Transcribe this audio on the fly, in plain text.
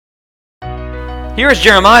Here is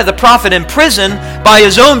Jeremiah the prophet in prison by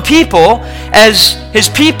his own people as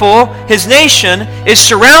his nation, is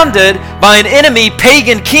surrounded by an enemy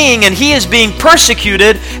pagan king, and he is being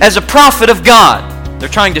persecuted as a prophet of God. They're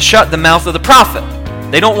trying to shut the mouth of the prophet.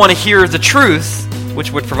 They don't want to hear the truth,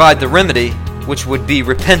 which would provide the remedy, which would be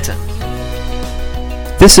repentance.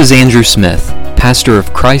 This is Andrew Smith, pastor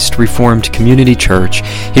of Christ Reformed Community Church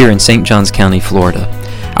here in St. Johns County, Florida.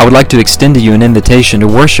 I would like to extend to you an invitation to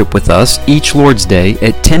worship with us each Lord's Day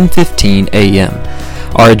at 10:15 a.m.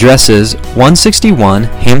 Our address is 161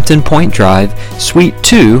 Hampton Point Drive, Suite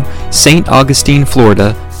 2, St. Augustine,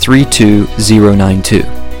 Florida 32092.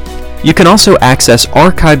 You can also access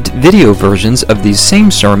archived video versions of these same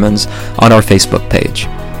sermons on our Facebook page.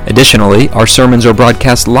 Additionally, our sermons are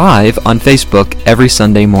broadcast live on Facebook every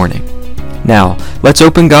Sunday morning. Now, let's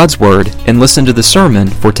open God's Word and listen to the sermon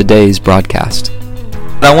for today's broadcast.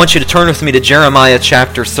 I want you to turn with me to Jeremiah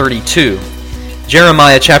chapter 32.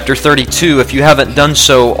 Jeremiah chapter 32, if you haven't done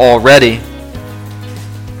so already.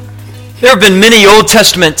 There have been many Old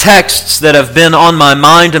Testament texts that have been on my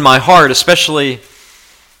mind and my heart, especially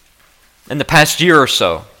in the past year or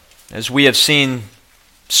so, as we have seen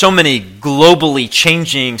so many globally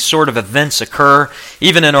changing sort of events occur.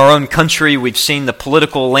 Even in our own country, we've seen the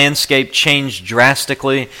political landscape change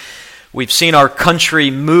drastically. We've seen our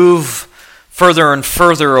country move further and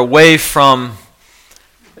further away from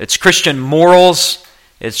its Christian morals,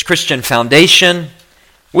 its Christian foundation.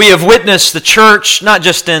 We have witnessed the church, not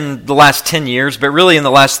just in the last 10 years, but really in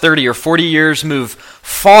the last 30 or 40 years, move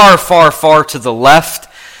far, far, far to the left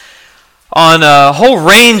on a whole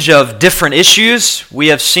range of different issues. We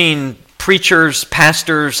have seen preachers,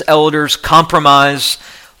 pastors, elders compromise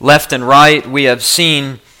left and right. We have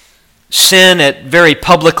seen sin at very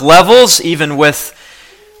public levels, even with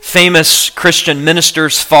famous Christian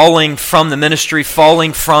ministers falling from the ministry,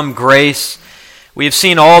 falling from grace. We have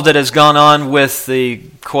seen all that has gone on with the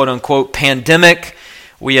quote-unquote pandemic.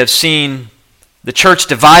 We have seen the church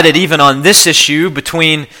divided even on this issue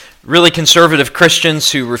between really conservative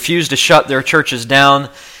Christians who refuse to shut their churches down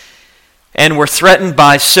and were threatened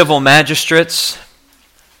by civil magistrates.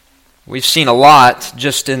 We've seen a lot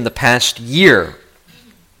just in the past year.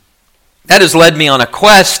 That has led me on a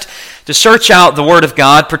quest to search out the Word of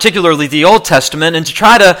God, particularly the Old Testament, and to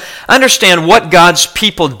try to understand what God's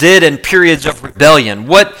people did in periods of rebellion.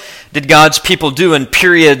 What did God's people do in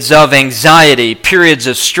periods of anxiety, periods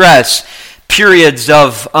of stress, periods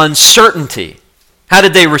of uncertainty? How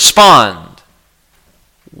did they respond?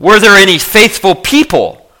 Were there any faithful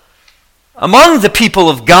people among the people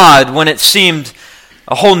of God when it seemed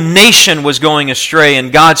a whole nation was going astray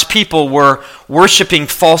and God's people were worshiping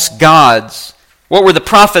false gods? What were the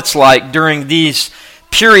prophets like during these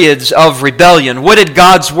periods of rebellion? What did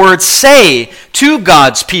God's Word say to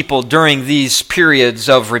God's people during these periods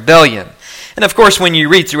of rebellion? And of course, when you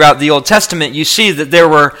read throughout the Old Testament, you see that there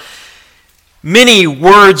were many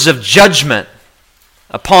words of judgment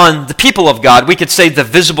upon the people of God. We could say the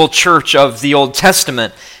visible church of the Old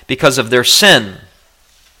Testament because of their sin.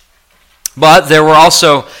 But there were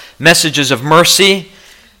also messages of mercy.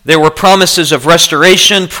 There were promises of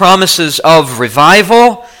restoration, promises of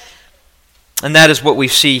revival, and that is what we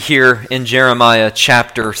see here in Jeremiah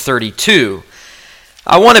chapter 32.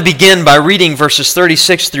 I want to begin by reading verses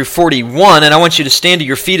 36 through 41, and I want you to stand to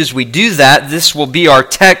your feet as we do that. This will be our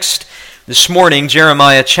text this morning,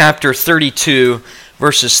 Jeremiah chapter 32,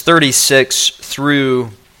 verses 36 through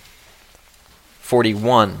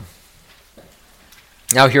 41.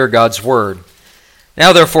 Now hear God's word.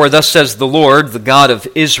 Now therefore, thus says the Lord, the God of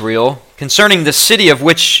Israel, concerning the city of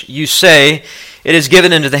which you say, it is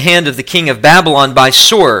given into the hand of the king of Babylon by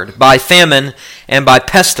sword, by famine, and by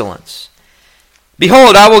pestilence.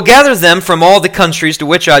 Behold, I will gather them from all the countries to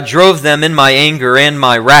which I drove them in my anger and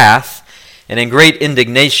my wrath, and in great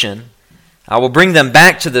indignation. I will bring them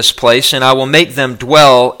back to this place, and I will make them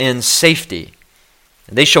dwell in safety.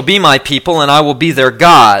 And they shall be my people, and I will be their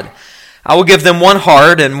God. I will give them one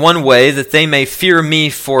heart and one way, that they may fear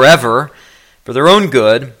me forever, for their own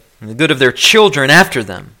good, and the good of their children after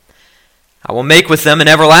them. I will make with them an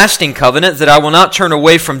everlasting covenant, that I will not turn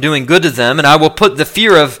away from doing good to them, and I will put the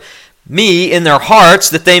fear of me in their hearts,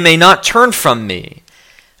 that they may not turn from me.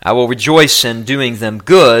 I will rejoice in doing them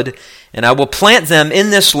good, and I will plant them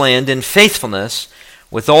in this land in faithfulness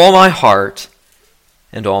with all my heart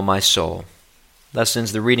and all my soul. Thus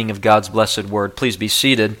ends the reading of God's blessed word. Please be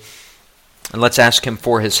seated, and let's ask Him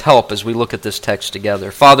for His help as we look at this text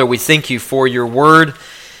together. Father, we thank You for Your word.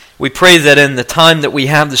 We pray that in the time that we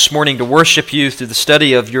have this morning to worship You through the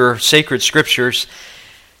study of Your sacred scriptures,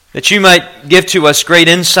 that You might give to us great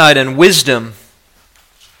insight and wisdom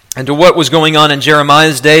and to what was going on in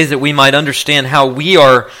Jeremiah's day, that we might understand how we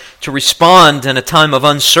are to respond in a time of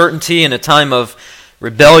uncertainty, in a time of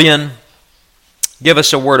rebellion. Give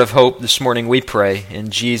us a word of hope this morning, we pray, in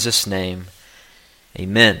Jesus' name.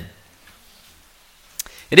 Amen.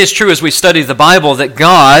 It is true as we study the Bible that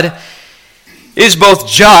God is both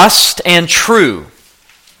just and true.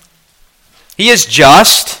 He is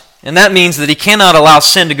just, and that means that He cannot allow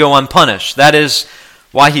sin to go unpunished. That is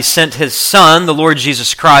why He sent His Son, the Lord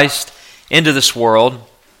Jesus Christ, into this world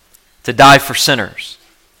to die for sinners.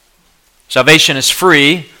 Salvation is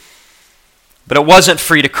free, but it wasn't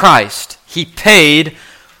free to Christ. He paid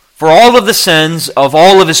for all of the sins of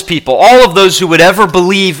all of His people, all of those who would ever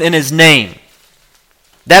believe in His name.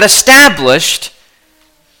 That established,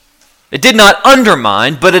 it did not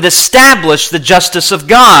undermine, but it established the justice of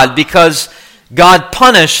God, because God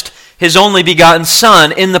punished His only begotten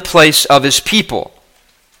Son in the place of His people.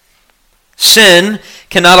 Sin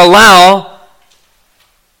cannot allow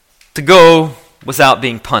to go without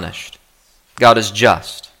being punished. God is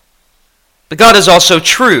just. But God is also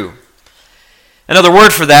true. Another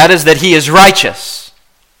word for that is that He is righteous.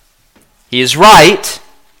 He is right.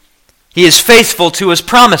 He is faithful to His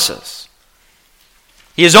promises.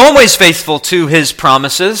 He is always faithful to His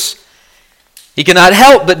promises. He cannot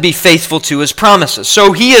help but be faithful to His promises.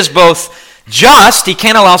 So He is both just, He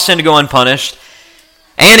can't allow sin to go unpunished,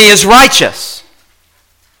 and He is righteous.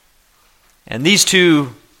 And these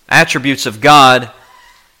two attributes of God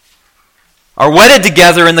are wedded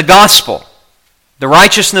together in the gospel. The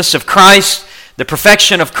righteousness of Christ, the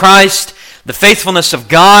perfection of Christ, the faithfulness of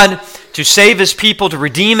God to save His people, to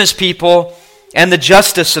redeem His people, and the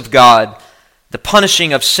justice of God, the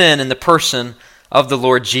punishing of sin in the person of the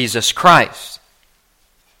Lord Jesus Christ.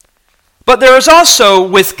 But there is also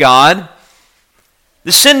with God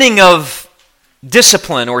the sending of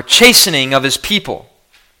discipline or chastening of His people.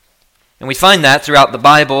 And we find that throughout the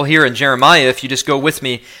Bible here in Jeremiah. If you just go with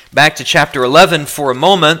me back to chapter 11 for a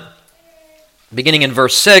moment, beginning in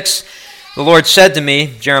verse 6, the Lord said to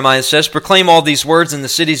me, Jeremiah says, "Proclaim all these words in the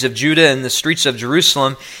cities of Judah and the streets of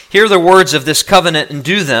Jerusalem. Hear the words of this covenant and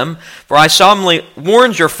do them. For I solemnly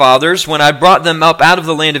warned your fathers when I brought them up out of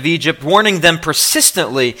the land of Egypt, warning them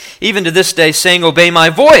persistently, even to this day, saying, Obey my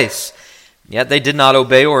voice. Yet they did not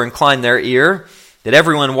obey or incline their ear, that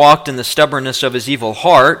everyone walked in the stubbornness of his evil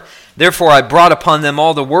heart. Therefore I brought upon them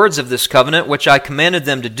all the words of this covenant, which I commanded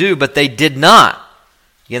them to do, but they did not.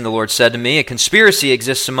 Again, the Lord said to me, A conspiracy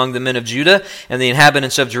exists among the men of Judah and the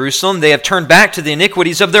inhabitants of Jerusalem. They have turned back to the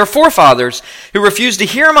iniquities of their forefathers, who refused to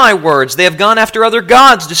hear my words. They have gone after other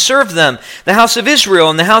gods to serve them. The house of Israel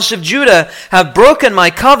and the house of Judah have broken my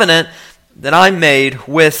covenant that I made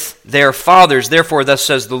with their fathers. Therefore, thus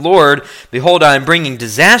says the Lord, Behold, I am bringing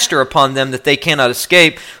disaster upon them that they cannot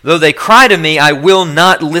escape. Though they cry to me, I will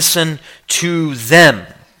not listen to them."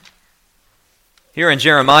 Here in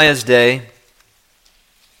Jeremiah's day,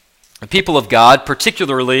 the people of God,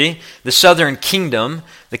 particularly the southern kingdom,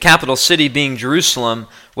 the capital city being Jerusalem,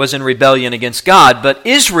 was in rebellion against God. But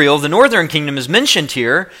Israel, the northern kingdom, is mentioned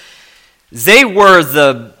here. They were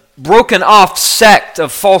the broken off sect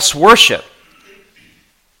of false worship.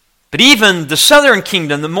 But even the southern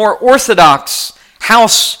kingdom, the more orthodox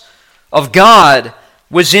house of God,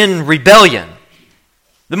 was in rebellion.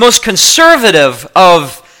 The most conservative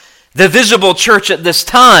of the visible church at this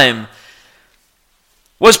time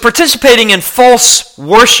was participating in false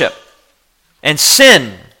worship and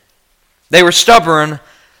sin. They were stubborn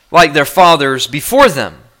like their fathers before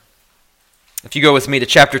them. If you go with me to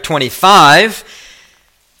chapter 25,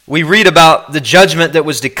 we read about the judgment that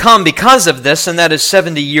was to come because of this, and that is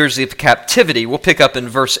 70 years of captivity. We'll pick up in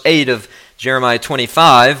verse 8 of Jeremiah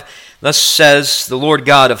 25. Thus says the Lord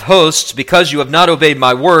God of hosts, Because you have not obeyed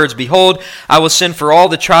my words, behold, I will send for all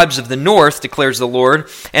the tribes of the north, declares the Lord,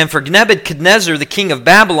 and for Nebuchadnezzar, the king of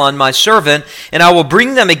Babylon, my servant, and I will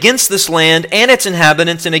bring them against this land and its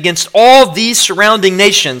inhabitants, and against all these surrounding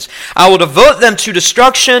nations. I will devote them to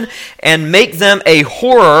destruction, and make them a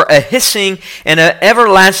horror, a hissing, and an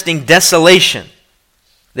everlasting desolation.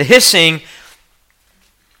 The hissing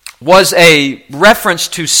was a reference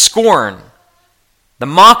to scorn, the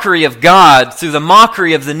mockery of God through the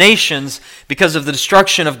mockery of the nations because of the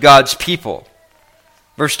destruction of God's people.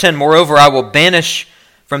 Verse 10, Moreover, I will banish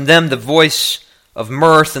from them the voice of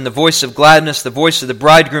mirth and the voice of gladness, the voice of the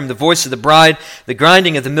bridegroom, the voice of the bride, the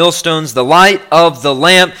grinding of the millstones, the light of the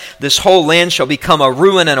lamp. This whole land shall become a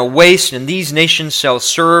ruin and a waste, and these nations shall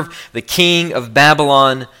serve the king of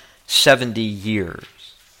Babylon 70 years.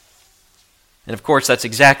 And of course, that's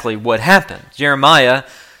exactly what happened. Jeremiah,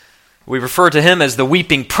 we refer to him as the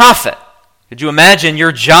weeping prophet. Could you imagine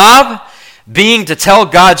your job being to tell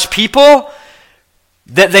God's people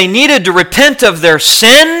that they needed to repent of their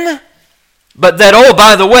sin, but that, oh,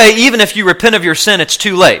 by the way, even if you repent of your sin, it's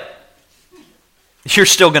too late. You're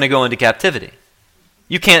still going to go into captivity.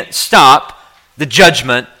 You can't stop the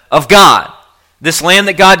judgment of God. This land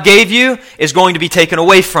that God gave you is going to be taken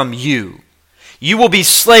away from you. You will be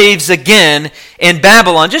slaves again in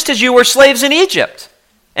Babylon, just as you were slaves in Egypt.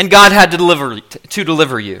 And God had to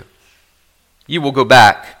deliver you. You will go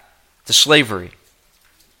back to slavery.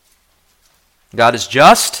 God is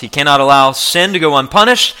just. He cannot allow sin to go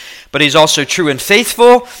unpunished, but He's also true and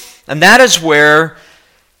faithful. And that is where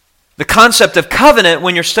the concept of covenant,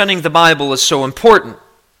 when you're studying the Bible, is so important.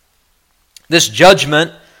 This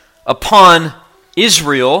judgment upon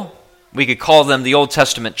Israel, we could call them the Old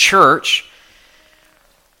Testament church,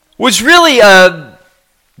 was really a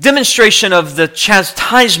demonstration of the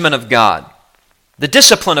chastisement of God, the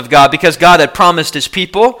discipline of God, because God had promised His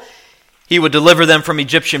people He would deliver them from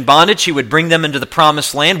Egyptian bondage. He would bring them into the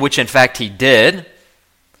promised land, which in fact He did.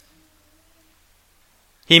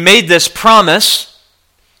 He made this promise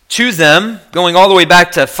to them, going all the way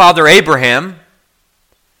back to Father Abraham,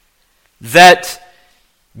 that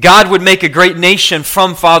God would make a great nation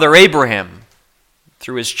from Father Abraham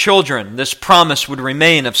through his children. This promise would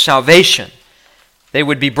remain of salvation. They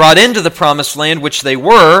would be brought into the promised land, which they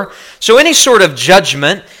were. So any sort of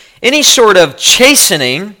judgment, any sort of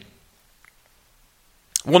chastening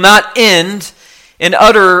will not end in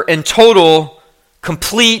utter and total,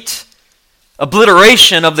 complete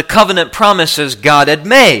obliteration of the covenant promises God had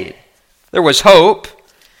made. There was hope.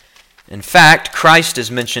 In fact, Christ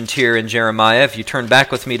is mentioned here in Jeremiah. If you turn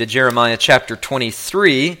back with me to Jeremiah chapter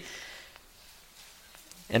 23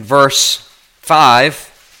 and verse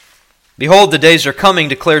 5, "Behold, the days are coming,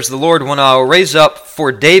 declares the Lord, when I will raise up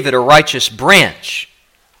for David a righteous branch.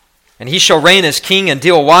 And he shall reign as king and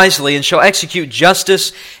deal wisely, and shall execute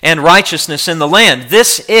justice and righteousness in the land."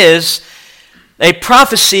 This is a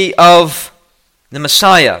prophecy of the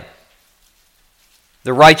Messiah,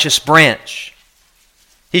 the righteous branch.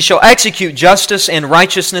 He shall execute justice and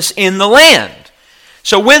righteousness in the land.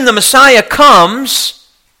 So when the Messiah comes,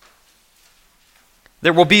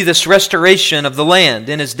 there will be this restoration of the land.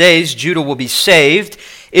 In his days, Judah will be saved,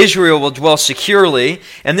 Israel will dwell securely,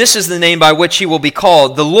 and this is the name by which he will be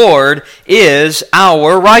called. The Lord is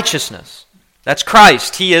our righteousness. That's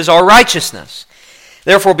Christ. He is our righteousness.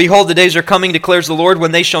 "Therefore, behold, the days are coming, declares the Lord,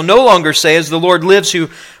 when they shall no longer say, as the Lord lives, who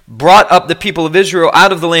brought up the people of Israel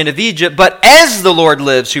out of the land of Egypt, but as the Lord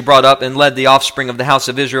lives, who brought up and led the offspring of the house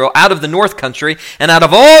of Israel out of the north country, and out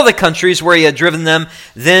of all the countries where he had driven them,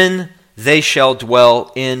 then they shall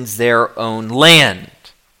dwell in their own land."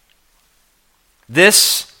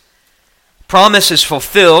 This promise is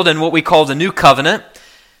fulfilled in what we call the New Covenant,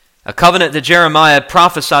 a covenant that Jeremiah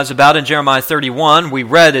prophesies about in Jeremiah 31. We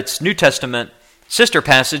read its New Testament sister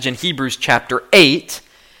passage in Hebrews chapter 8,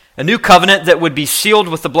 a new covenant that would be sealed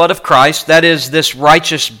with the blood of Christ. That is, this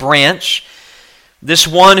righteous branch, this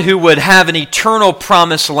one who would have an eternal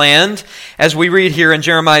promised land, as we read here in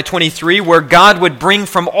Jeremiah 23, where God would bring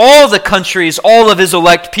from all the countries all of his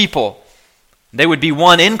elect people. They would be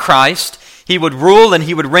one in Christ. He would rule and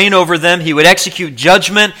he would reign over them. He would execute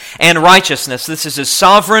judgment and righteousness. This is his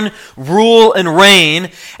sovereign rule and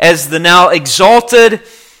reign as the now exalted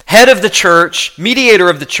head of the church, mediator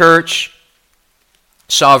of the church,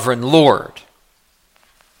 sovereign Lord.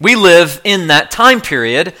 We live in that time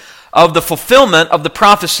period of the fulfillment of the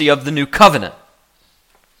prophecy of the new covenant.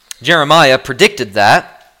 Jeremiah predicted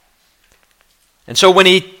that. And so when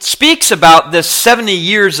he speaks about this 70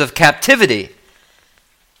 years of captivity,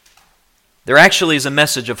 there actually is a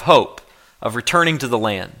message of hope, of returning to the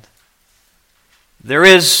land. There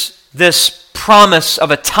is this promise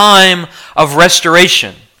of a time of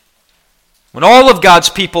restoration, when all of God's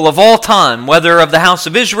people of all time, whether of the house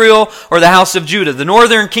of Israel or the house of Judah, the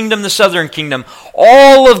northern kingdom, the southern kingdom,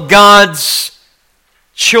 all of God's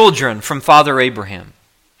children from Father Abraham,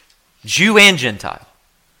 Jew and Gentile,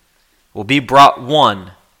 will be brought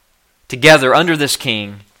one together under this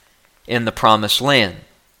king in the promised land.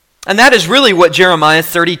 And that is really what Jeremiah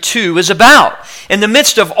 32 is about. In the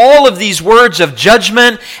midst of all of these words of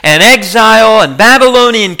judgment and exile and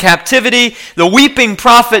Babylonian captivity, the weeping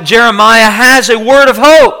prophet Jeremiah has a word of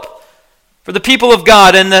hope for the people of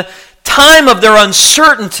God. In the time of their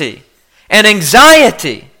uncertainty and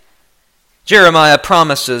anxiety, Jeremiah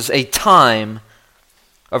promises a time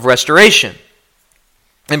of restoration.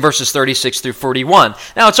 In verses 36 through 41.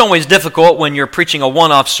 Now, it's always difficult when you're preaching a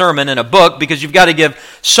one-off sermon in a book because you've got to give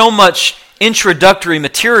so much introductory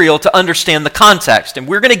material to understand the context. And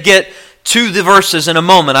we're going to get to the verses in a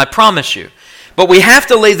moment, I promise you. But we have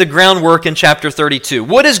to lay the groundwork in chapter 32.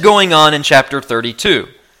 What is going on in chapter 32?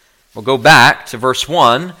 We'll go back to verse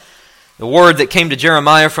 1. The word that came to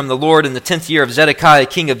Jeremiah from the Lord in the 10th year of Zedekiah,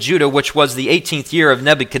 king of Judah, which was the 18th year of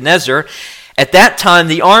Nebuchadnezzar. At that time,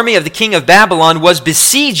 the army of the king of Babylon was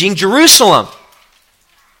besieging Jerusalem.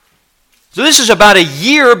 So this is about a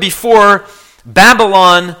year before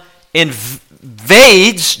Babylon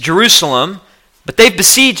invades Jerusalem, but they've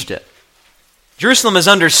besieged it. Jerusalem is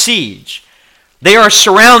under siege. They are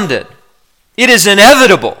surrounded. It is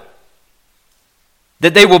inevitable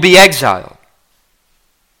that they will be exiled.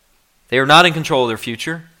 They are not in control of their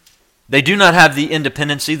future. They do not have the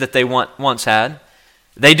independency that they once had.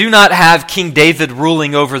 They do not have King David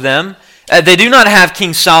ruling over them. They do not have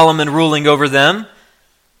King Solomon ruling over them.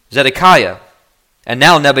 Zedekiah. And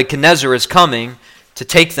now Nebuchadnezzar is coming to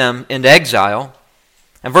take them into exile.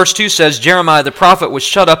 And verse 2 says, Jeremiah the prophet was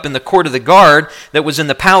shut up in the court of the guard that was in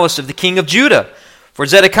the palace of the king of Judah. For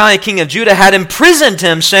Zedekiah, king of Judah, had imprisoned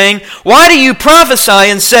him, saying, Why do you prophesy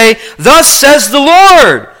and say, Thus says the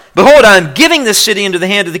Lord? Behold, I am giving this city into the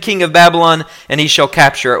hand of the king of Babylon, and he shall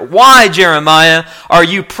capture it. Why, Jeremiah, are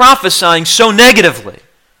you prophesying so negatively?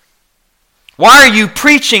 Why are you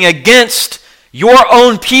preaching against your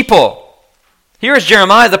own people? Here is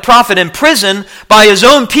Jeremiah the prophet in prison by his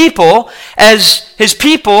own people, as his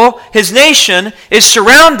people, his nation, is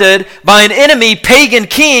surrounded by an enemy pagan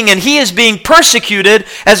king, and he is being persecuted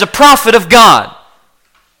as a prophet of God.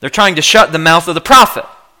 They're trying to shut the mouth of the prophet.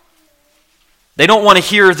 They don't want to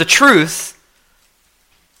hear the truth,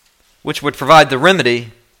 which would provide the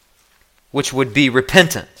remedy, which would be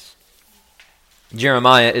repentance.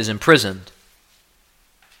 Jeremiah is imprisoned,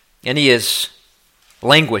 and he is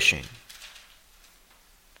languishing.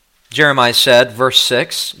 Jeremiah said, verse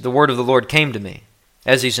 6, the word of the Lord came to me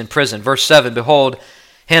as he's in prison. Verse 7, Behold,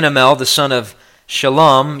 Hanamel, the son of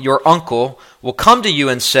Shallum, your uncle, will come to you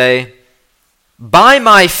and say, Buy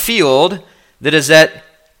my field that is at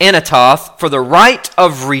Anathoth, for the right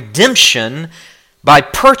of redemption by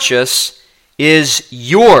purchase is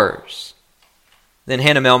yours. Then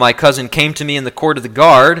Hanamel, my cousin, came to me in the court of the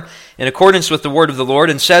guard, in accordance with the word of the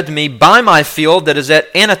Lord, and said to me, Buy my field that is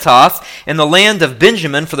at Anathoth in the land of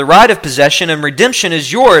Benjamin, for the right of possession and redemption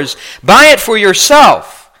is yours. Buy it for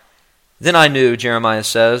yourself. Then I knew, Jeremiah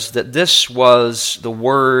says, that this was the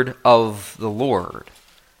word of the Lord.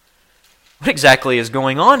 What exactly is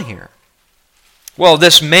going on here? Well,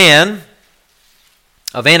 this man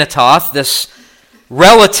of Anathoth, this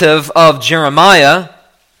relative of Jeremiah,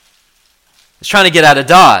 is trying to get out of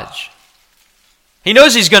Dodge. He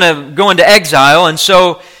knows he's going to go into exile, and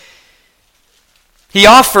so he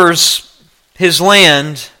offers his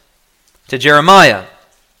land to Jeremiah.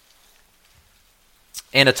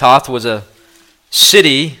 Anathoth was a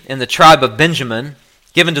city in the tribe of Benjamin,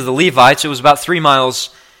 given to the Levites. It was about 3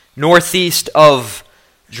 miles northeast of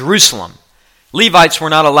Jerusalem. Levites were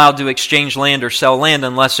not allowed to exchange land or sell land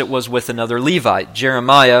unless it was with another Levite.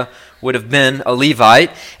 Jeremiah would have been a Levite.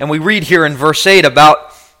 And we read here in verse 8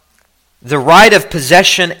 about the right of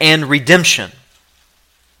possession and redemption.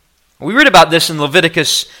 We read about this in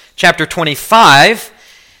Leviticus chapter 25,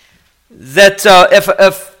 that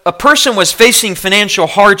if a person was facing financial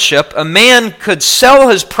hardship, a man could sell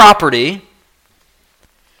his property,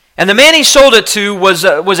 and the man he sold it to was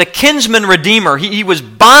a kinsman redeemer. He was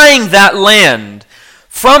buying that land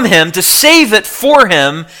from him to save it for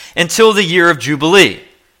him until the year of Jubilee.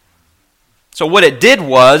 So what it did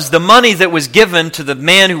was, the money that was given to the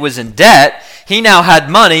man who was in debt, he now had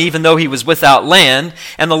money even though he was without land,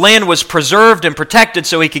 and the land was preserved and protected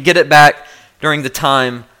so he could get it back during the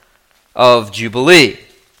time of Jubilee.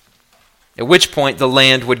 At which point the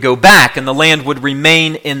land would go back and the land would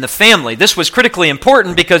remain in the family. This was critically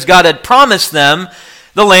important because God had promised them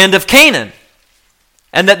the land of Canaan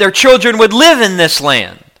and that their children would live in this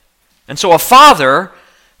land. And so a father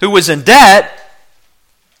who was in debt,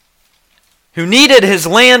 who needed his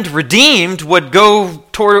land redeemed, would go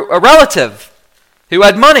toward a relative who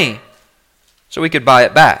had money so he could buy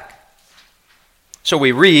it back. So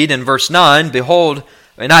we read in verse 9, Behold,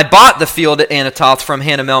 and I bought the field at Anathoth from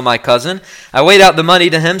Hanamel, my cousin. I weighed out the money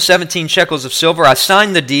to him, 17 shekels of silver. I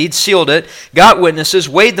signed the deed, sealed it, got witnesses,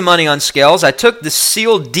 weighed the money on scales. I took the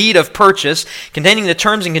sealed deed of purchase containing the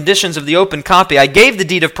terms and conditions of the open copy. I gave the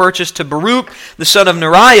deed of purchase to Baruch, the son of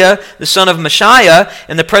Neriah, the son of Meshiah,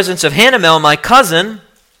 in the presence of Hanamel, my cousin,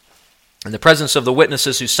 in the presence of the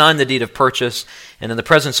witnesses who signed the deed of purchase, and in the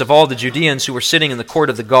presence of all the Judeans who were sitting in the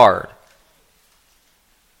court of the guard.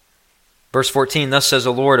 Verse 14, thus says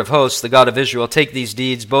the Lord of hosts, the God of Israel, take these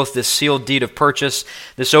deeds, both this sealed deed of purchase,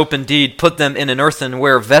 this open deed, put them in an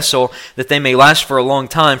earthenware vessel, that they may last for a long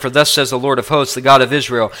time. For thus says the Lord of hosts, the God of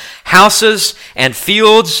Israel, houses and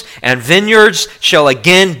fields and vineyards shall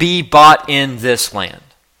again be bought in this land.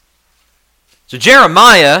 So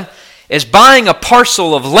Jeremiah is buying a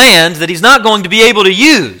parcel of land that he's not going to be able to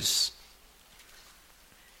use.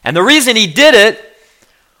 And the reason he did it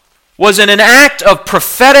was in an act of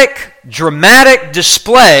prophetic, dramatic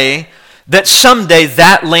display that someday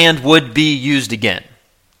that land would be used again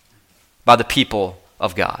by the people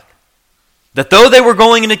of God. That though they were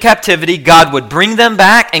going into captivity, God would bring them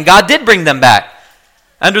back, and God did bring them back.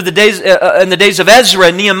 In the days of Ezra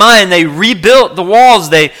and Nehemiah, and they rebuilt the walls,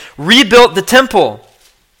 they rebuilt the temple.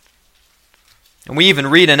 And we even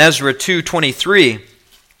read in Ezra 2:23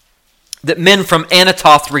 that men from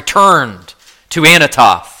Anathoth returned to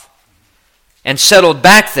Anathoth and settled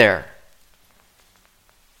back there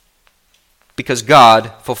because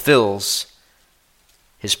God fulfills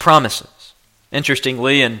His promises.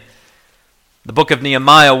 Interestingly, in the book of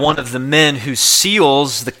Nehemiah, one of the men who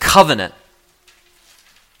seals the covenant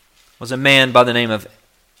was a man by the name of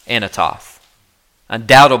Anathoth,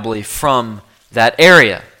 undoubtedly from that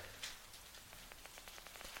area.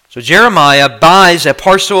 So Jeremiah buys a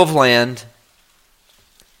parcel of land.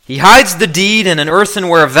 He hides the deed in an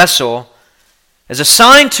earthenware vessel as a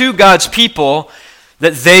sign to God's people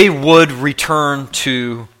that they would return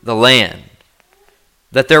to the land.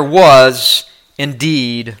 That there was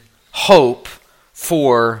indeed hope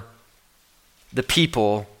for the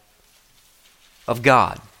people of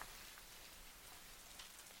God.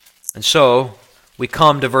 And so we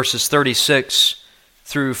come to verses 36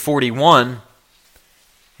 through 41,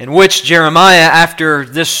 in which Jeremiah, after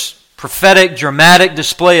this prophetic, dramatic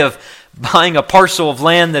display of buying a parcel of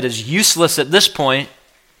land that is useless at this point,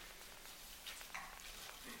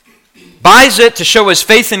 buys it to show his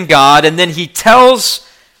faith in God, and then he tells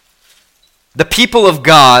the people of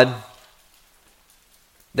God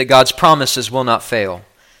that God's promises will not fail.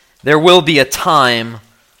 There will be a time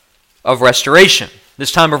of restoration.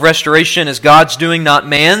 This time of restoration is God's doing, not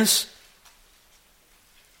man's.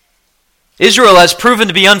 Israel has proven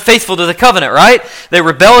to be unfaithful to the covenant, right? They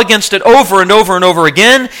rebel against it over and over and over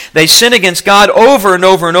again. They sin against God over and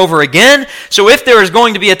over and over again. So if there is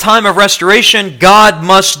going to be a time of restoration, God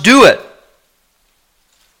must do it.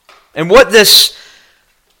 And what this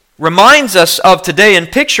reminds us of today in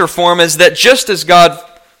picture form is that just as God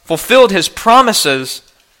fulfilled His promises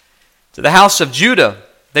to the house of Judah,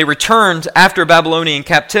 they returned after Babylonian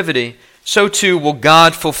captivity, so too will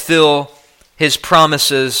God fulfill His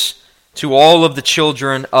promises to all of the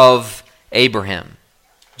children of Abraham.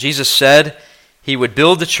 Jesus said He would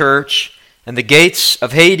build the church, and the gates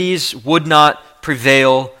of Hades would not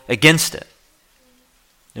prevail against it.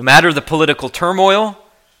 No matter the political turmoil,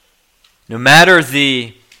 no matter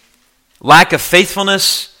the lack of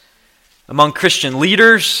faithfulness among Christian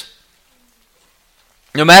leaders,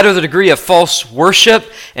 no matter the degree of false worship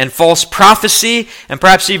and false prophecy, and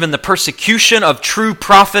perhaps even the persecution of true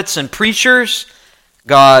prophets and preachers,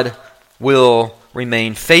 God will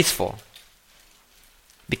remain faithful.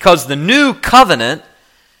 Because the new covenant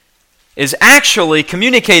is actually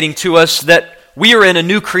communicating to us that we are in a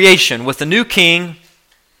new creation with a new king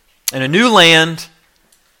and a new land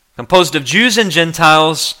composed of Jews and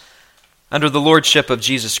Gentiles under the lordship of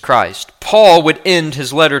Jesus Christ. Paul would end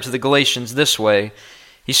his letter to the Galatians this way.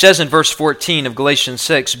 He says in verse 14 of Galatians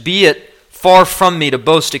 6, "Be it far from me to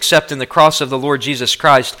boast except in the cross of the Lord Jesus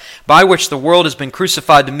Christ, by which the world has been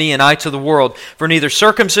crucified to me and I to the world. For neither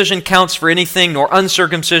circumcision counts for anything nor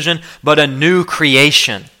uncircumcision, but a new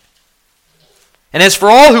creation. And as for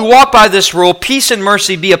all who walk by this rule, peace and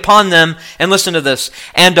mercy be upon them," and listen to this,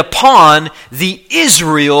 "and upon the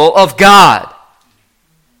Israel of God."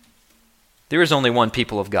 There is only one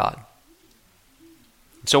people of God.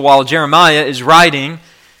 So while Jeremiah is writing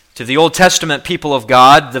to the Old Testament people of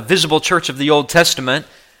God, the visible church of the Old Testament,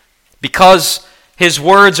 because his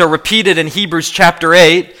words are repeated in Hebrews chapter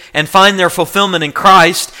 8 and find their fulfillment in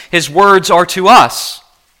Christ, his words are to us.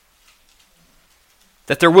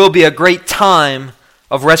 That there will be a great time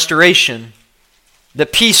of restoration,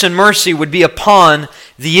 that peace and mercy would be upon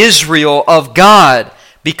the Israel of God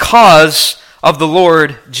because of the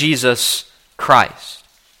Lord Jesus Christ.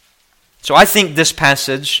 So I think this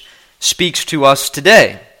passage speaks to us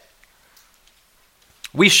today.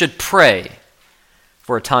 We should pray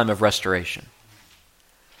for a time of restoration.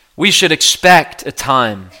 We should expect a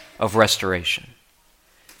time of restoration.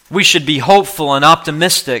 We should be hopeful and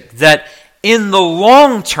optimistic that in the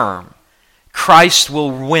long term, Christ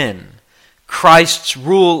will win. Christ's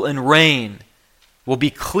rule and reign will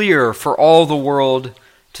be clear for all the world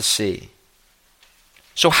to see.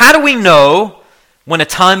 So how do we know when a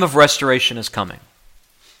time of restoration is coming?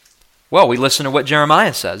 Well, we listen to what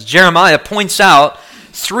Jeremiah says. Jeremiah points out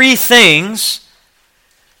 3 things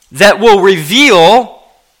that will reveal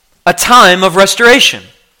a time of restoration.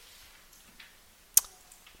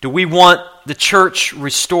 Do we want the church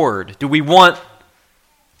restored? Do we want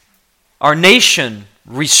our nation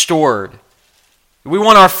restored? Do we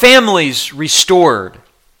want our families restored?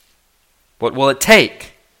 What will it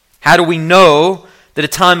take? How do we know that a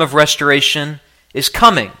time of restoration is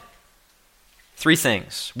coming? 3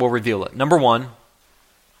 things will reveal it. Number 1,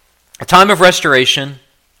 a time of restoration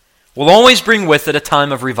will always bring with it a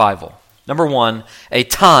time of revival. Number 1, a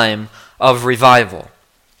time of revival.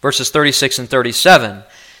 Verses 36 and 37.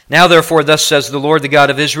 Now therefore, thus says the Lord, the God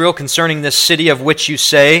of Israel, concerning this city of which you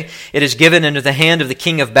say, it is given into the hand of the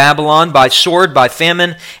king of Babylon by sword, by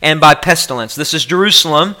famine, and by pestilence. This is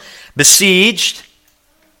Jerusalem, besieged,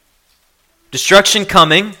 destruction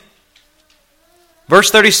coming.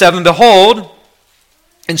 Verse 37, behold,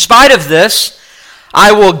 in spite of this,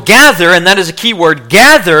 I will gather, and that is a key word,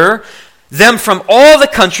 gather them from all the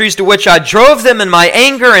countries to which I drove them in my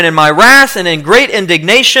anger and in my wrath and in great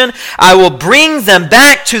indignation. I will bring them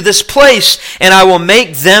back to this place, and I will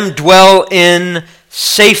make them dwell in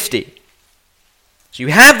safety. So you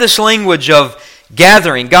have this language of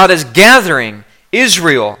gathering. God is gathering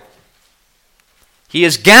Israel. He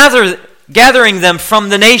is gathering them from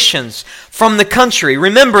the nations, from the country.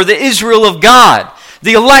 Remember, the Israel of God,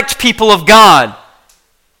 the elect people of God.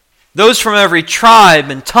 Those from every tribe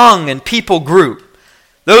and tongue and people group.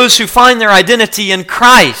 Those who find their identity in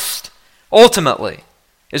Christ, ultimately,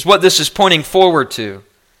 is what this is pointing forward to.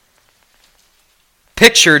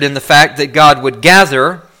 Pictured in the fact that God would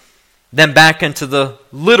gather them back into the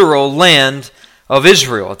literal land of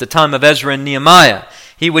Israel at the time of Ezra and Nehemiah.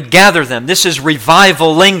 He would gather them. This is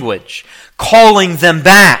revival language, calling them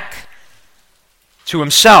back to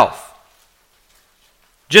Himself.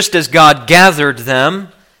 Just as God gathered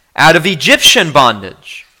them out of Egyptian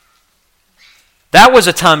bondage. That was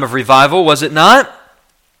a time of revival, was it not?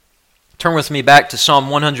 Turn with me back to Psalm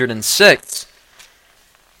 106.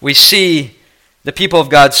 We see the people of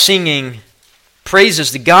God singing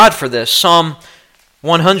praises to God for this. Psalm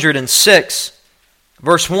 106,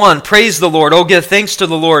 verse 1, praise the Lord, oh give thanks to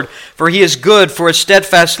the Lord, for He is good, for His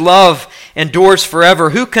steadfast love endures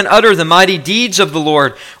forever. Who can utter the mighty deeds of the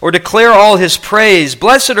Lord, or declare all His praise?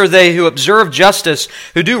 Blessed are they who observe justice,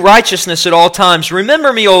 who do righteousness at all times.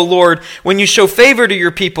 Remember me, O Lord, when you show favor to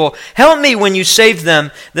your people. Help me when you save them,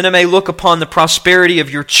 that I may look upon the prosperity of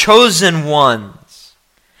your chosen ones,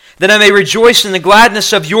 that I may rejoice in the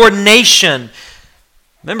gladness of your nation.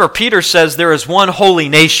 Remember, Peter says there is one holy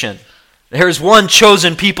nation. There is one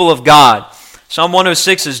chosen people of God. Psalm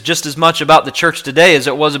 106 is just as much about the church today as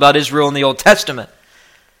it was about Israel in the Old Testament.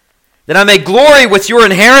 That I may glory with your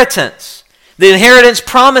inheritance, the inheritance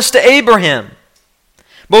promised to Abraham.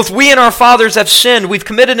 Both we and our fathers have sinned. We've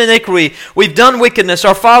committed iniquity. We've done wickedness.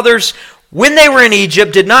 Our fathers, when they were in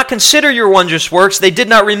Egypt, did not consider your wondrous works. They did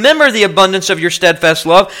not remember the abundance of your steadfast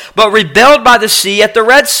love, but rebelled by the sea at the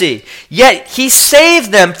Red Sea. Yet He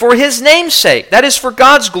saved them for His name's sake. That is for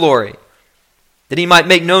God's glory. That He might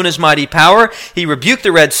make known His mighty power. He rebuked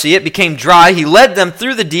the Red Sea. It became dry. He led them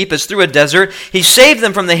through the deep as through a desert. He saved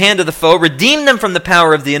them from the hand of the foe, redeemed them from the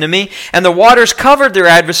power of the enemy. And the waters covered their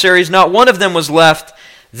adversaries. Not one of them was left.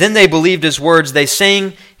 Then they believed His words. They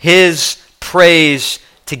sang His praise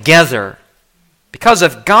together because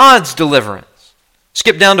of God's deliverance.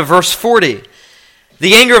 Skip down to verse 40.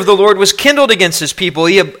 The anger of the Lord was kindled against His people.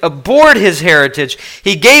 He abhorred His heritage.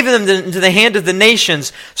 He gave them into the hand of the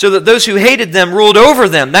nations so that those who hated them ruled over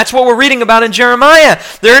them. That's what we're reading about in Jeremiah.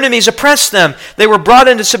 Their enemies oppressed them. They were brought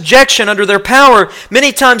into subjection under their power.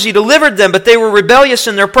 Many times He delivered them, but they were rebellious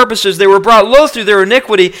in their purposes. They were brought low through their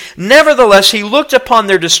iniquity. Nevertheless, He looked upon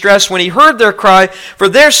their distress when He heard their cry. For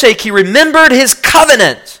their sake He remembered His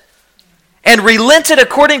covenant and relented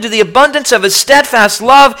according to the abundance of His steadfast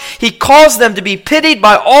love. He caused them to be pitied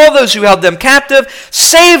by all those who held them captive.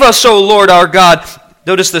 Save us, O Lord our God.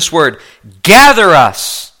 Notice this word, gather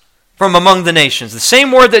us from among the nations. The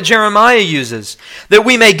same word that Jeremiah uses, that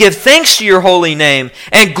we may give thanks to your holy name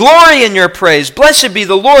and glory in your praise. Blessed be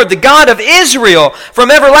the Lord, the God of Israel, from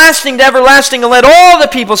everlasting to everlasting. And let all the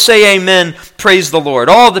people say amen. Praise the Lord.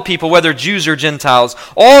 All the people, whether Jews or Gentiles,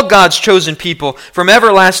 all God's chosen people, from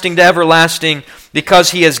everlasting to everlasting, because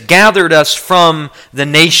He has gathered us from the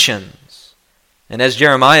nations. And as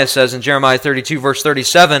Jeremiah says in Jeremiah 32, verse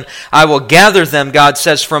 37, I will gather them, God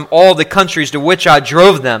says, from all the countries to which I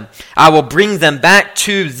drove them. I will bring them back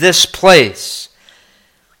to this place.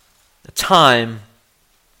 A time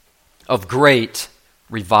of great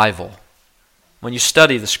revival. When you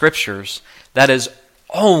study the Scriptures, that is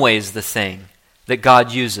always the thing that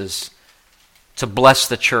God uses to bless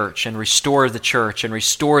the church and restore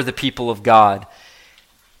the people of God,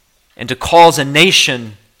 and to cause a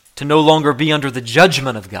nation to no longer be under the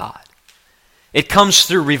judgment of God. It comes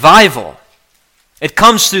through revival. It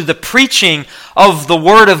comes through the preaching of the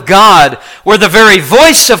Word of God, where the very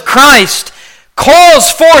voice of Christ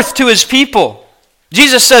calls forth to His people.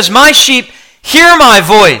 Jesus says, my sheep hear my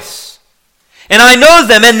voice, and I know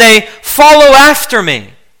them, and they follow after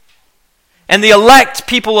me. And the elect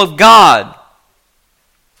people of God,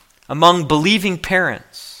 among believing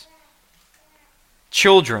parents,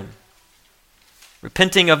 children,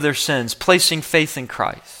 repenting of their sins, placing faith in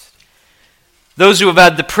Christ. Those who have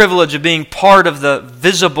had the privilege of being part of the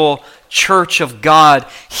visible church of God,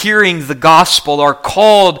 hearing the gospel, are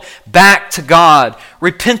called back to God,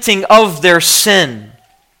 repenting of their sin.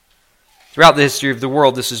 Throughout the history of the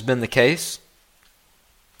world, this has been the case.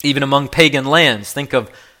 Even among pagan lands, think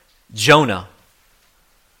of Jonah.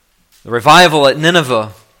 The revival at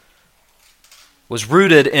Nineveh was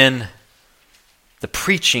rooted in the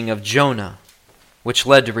preaching of Jonah, which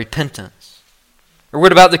led to repentance. Or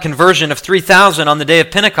what about the conversion of 3,000 on the day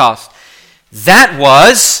of Pentecost? That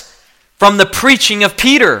was from the preaching of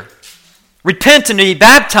Peter. Repent and be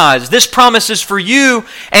baptized. This promise is for you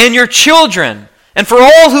and your children, and for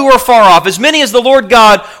all who are far off, as many as the Lord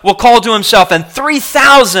God will call to Himself. And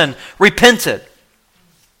 3,000 repented.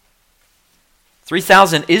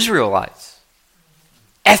 3,000 Israelites,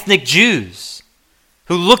 ethnic Jews,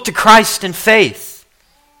 who looked to Christ in faith.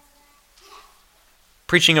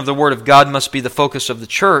 Preaching of the Word of God must be the focus of the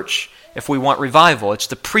church if we want revival. It's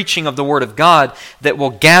the preaching of the Word of God that will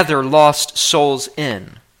gather lost souls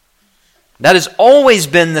in. That has always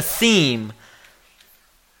been the theme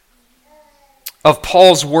of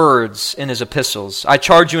Paul's words in his epistles. I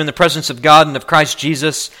charge you in the presence of God and of Christ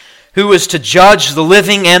Jesus, who is to judge the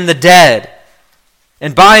living and the dead,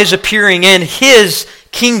 and by His appearing in His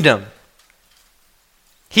kingdom.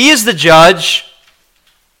 He is the judge.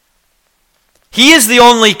 He is the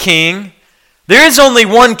only king. There is only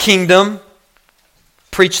one kingdom.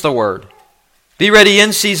 Preach the word. Be ready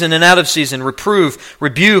in season and out of season. Reprove,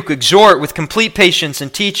 rebuke, exhort with complete patience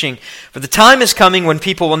and teaching. For the time is coming when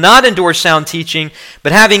people will not endure sound teaching,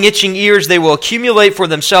 but having itching ears, they will accumulate for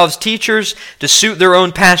themselves teachers to suit their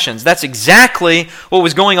own passions. That's exactly what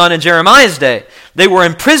was going on in Jeremiah's day. They were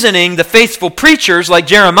imprisoning the faithful preachers like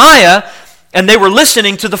Jeremiah, and they were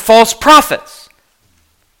listening to the false prophets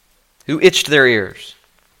who itched their ears.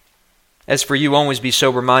 As for you, always be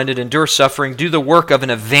sober-minded, endure suffering, do the work of an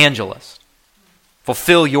evangelist.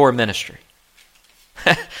 Fulfill your ministry.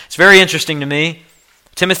 It's very interesting to me.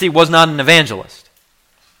 Timothy was not an evangelist.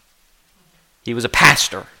 He was a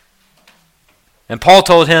pastor. And Paul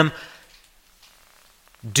told him,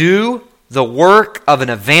 do the work of an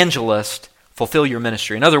evangelist, fulfill your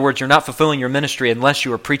ministry. In other words, you're not fulfilling your ministry unless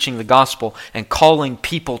you are preaching the gospel and calling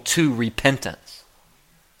people to repentance.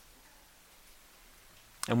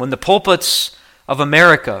 And when the pulpits of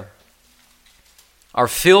America are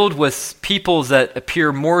filled with people that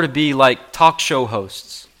appear more to be like talk show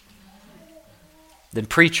hosts than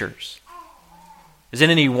preachers, is it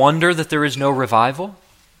any wonder that there is no revival?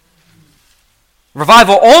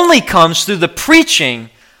 Revival only comes through the preaching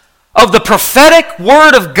of the prophetic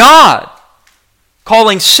Word of God,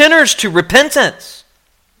 calling sinners to repentance.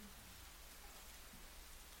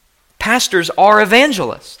 Pastors are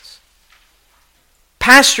evangelists.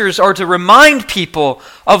 Pastors are to remind people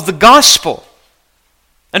of the gospel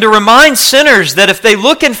and to remind sinners that if they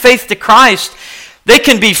look in faith to Christ, they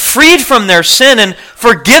can be freed from their sin and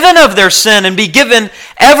forgiven of their sin and be given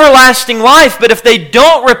everlasting life. But if they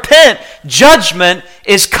don't repent, judgment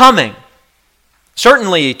is coming.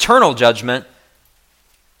 Certainly eternal judgment,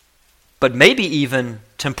 but maybe even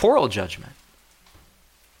temporal judgment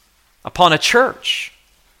upon a church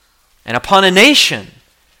and upon a nation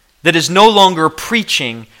that is no longer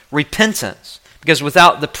preaching repentance. Because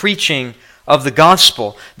without the preaching of the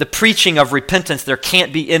gospel, the preaching of repentance, there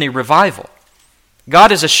can't be any revival.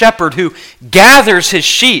 God is a shepherd who gathers His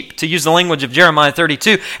sheep, to use the language of Jeremiah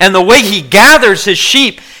 32, and the way He gathers His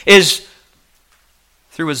sheep is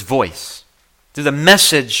through His voice, through the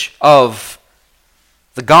message of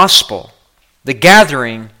the gospel, the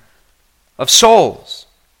gathering of souls.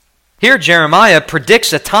 Here Jeremiah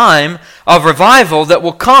predicts a time of revival that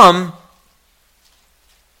will come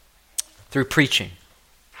through preaching.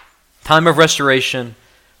 Time of restoration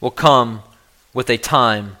will come with a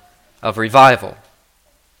time of revival.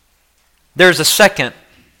 There's a second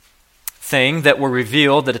thing that will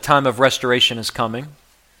reveal that a time of restoration is coming.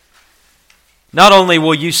 Not only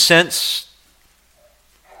will you sense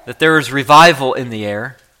that there is revival in the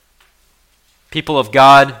air, people of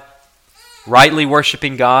God rightly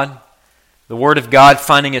worshiping God, the Word of God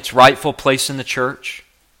finding its rightful place in the church,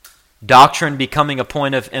 doctrine becoming a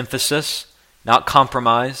point of emphasis, not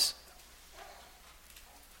compromise,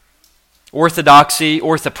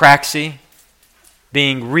 orthopraxy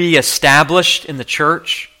being reestablished in the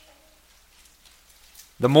church,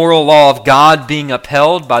 the moral law of God being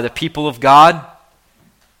upheld by the people of God.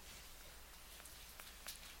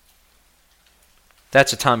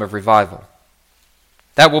 That's a time of revival.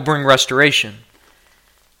 That will bring restoration.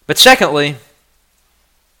 But secondly,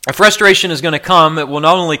 if restoration is going to come, it will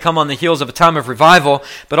not only come on the heels of a time of revival,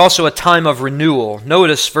 but also a time of renewal.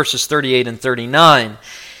 Notice verses 38 and 39.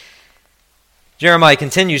 Jeremiah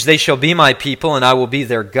continues, "They shall be my people, and I will be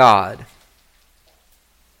their God.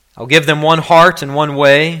 I'll give them one heart and one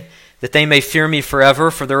way, that they may fear me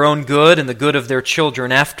forever for their own good and the good of their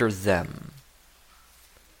children after them."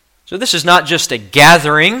 So this is not just a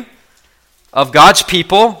gathering of God's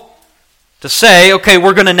people to say, okay,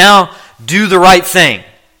 we're going to now do the right thing.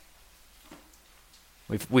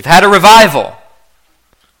 We've had a revival.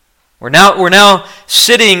 We're now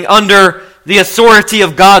sitting under the authority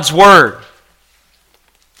of God's Word.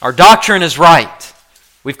 Our doctrine is right.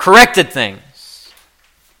 We've corrected things.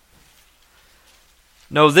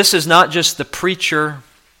 No, this is not just the preacher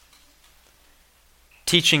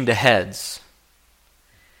teaching the heads.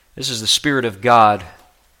 This is the Spirit of God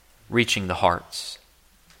reaching the hearts.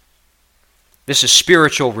 This is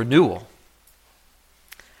spiritual renewal,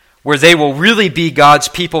 where they will really be God's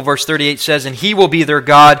people. Verse 38 says, "And He will be their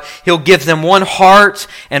God. He'll give them one heart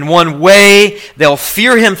and one way. They'll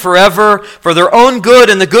fear Him forever for their own good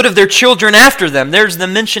and the good of their children after them." There's the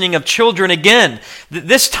mentioning of children again.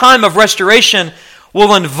 This time of restoration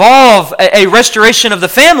will involve a restoration of the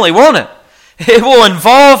family, won't it? It will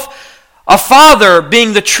involve a father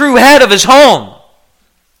being the true head of his home,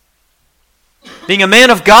 being a man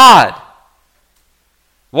of God,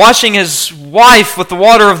 washing his wife with the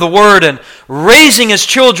water of the Word and raising his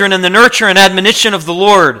children in the nurture and admonition of the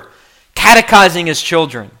Lord, catechizing his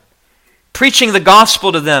children, preaching the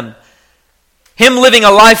gospel to them, him living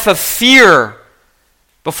a life of fear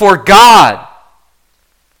before God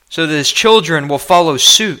so that his children will follow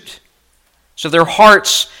suit, so their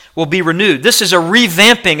hearts will be renewed. This is a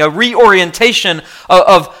revamping, a reorientation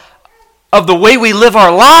of the way we live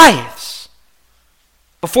our lives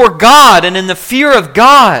before God and in the fear of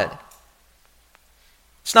God.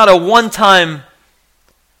 It's not a one-time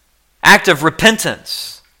act of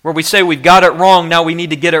repentance where we say we've got it wrong, now we need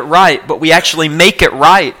to get it right, but we actually make it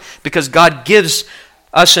right because God gives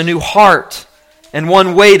us a new heart and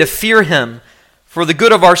one way to fear Him for the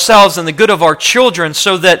good of ourselves and the good of our children,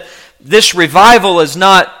 so that this revival is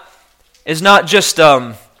not just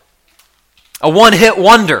a one-hit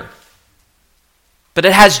wonder, but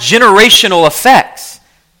it has generational effects.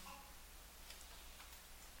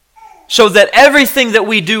 So that everything that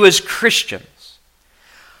we do as Christians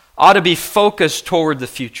ought to be focused toward the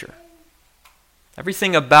future.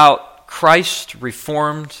 Everything about Christ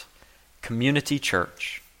Reformed Community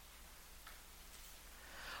Church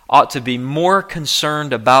ought to be more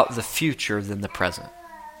concerned about the future than the present.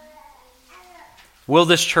 Will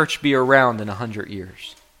this church be around in 100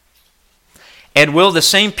 years? And will the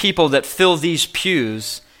same people that fill these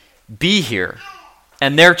pews be here,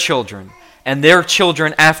 and their children, and their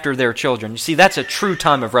children after their children? You see, that's a true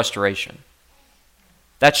time of restoration.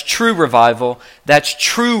 That's true revival. That's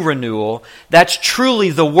true renewal. That's truly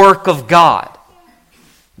the work of God.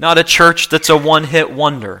 Not a church that's a one-hit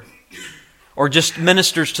wonder or just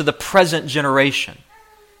ministers to the present generation,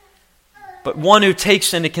 but one who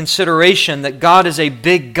takes into consideration that God is a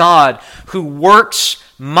big God who works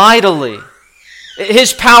mightily.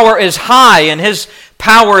 His power is high, and His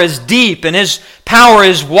power is deep, and His power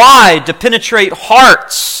is wide to penetrate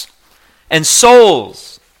hearts and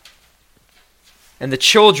souls and the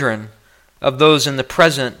children of those in the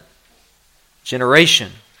present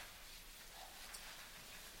generation.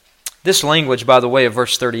 This language, by the way, of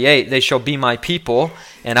verse 38, "They shall be my people,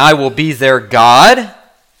 and I will be their God,"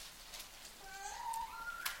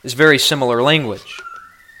 is very similar language.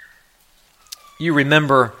 You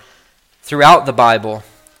remember throughout the Bible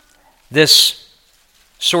this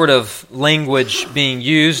sort of language being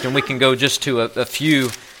used, and we can go just to a few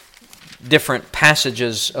different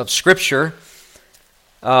passages of Scripture.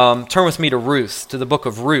 Turn with me to Ruth, to the book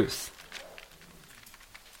of Ruth.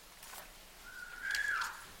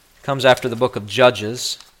 Comes after the book of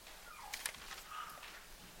Judges.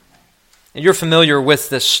 And you're familiar with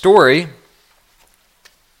this story.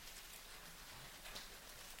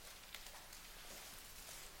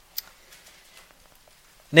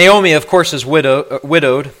 Naomi, of course, is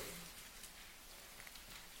widowed.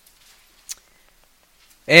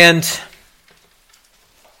 And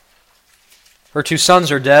her 2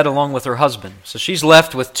 sons are dead along with her husband. So she's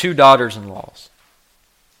left with 2 daughters-in-law.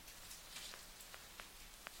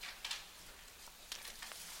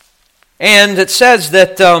 And it says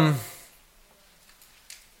that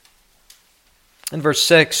in verse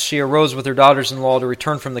 6, she arose with her daughters-in-law to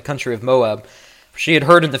return from the country of Moab. For she had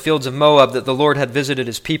heard in the fields of Moab that the Lord had visited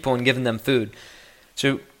his people and given them food.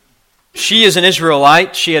 So she is an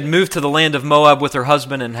Israelite. She had moved to the land of Moab with her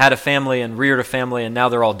husband and had a family and reared a family, and now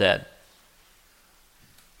they're all dead.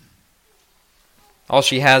 All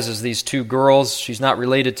she has is these 2 girls she's not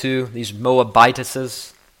related to, these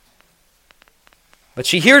Moabitesses. But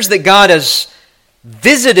she hears that God has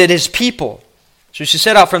visited his people. So she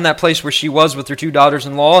set out from that place where she was with her 2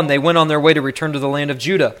 daughters-in-law, and they went on their way to return to the land of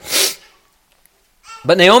Judah.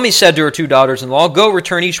 But Naomi said to her 2 daughters-in-law, "Go,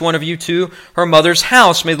 return each one of you to her mother's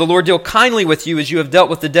house. May the Lord deal kindly with you as you have dealt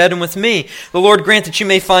with the dead and with me. The Lord grant that you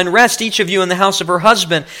may find rest, each of you in the house of her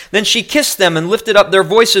husband." Then she kissed them and lifted up their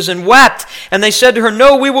voices and wept. And they said to her,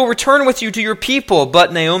 "No, we will return with you to your people."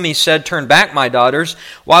 But Naomi said, "Turn back, my daughters.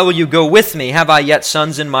 Why will you go with me? Have I yet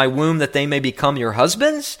sons in my womb that they may become your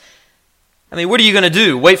husbands?" I mean, what are you going to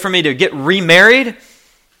do? Wait for me to get remarried?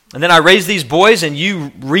 And then I raise these boys and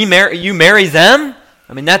you marry them?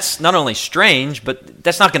 I mean, that's not only strange, but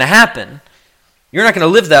that's not going to happen. You're not going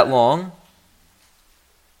to live that long.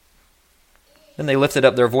 Then they lifted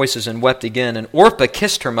up their voices and wept again. And Orpah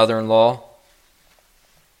kissed her mother-in-law.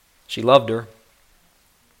 She loved her.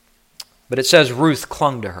 But it says Ruth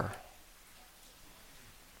clung to her.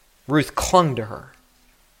 Ruth clung to her.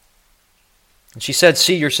 And she said,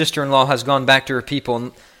 "See, your sister-in-law has gone back to her people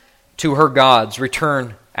and to her gods.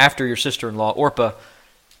 Return after your sister-in-law." Orpah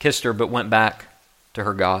kissed her but went back to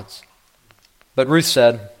her gods. But Ruth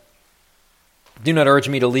said, "Do not urge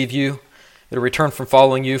me to leave you, or to return from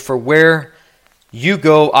following you, for where you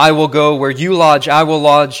go, I will go. Where you lodge, I will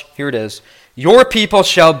lodge." Here it is. "Your people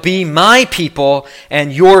shall be my people,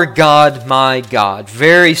 and your God my God."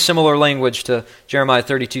 Very similar language to Jeremiah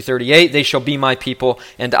 32:38. "They shall be my people,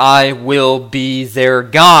 and I will be their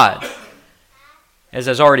God." As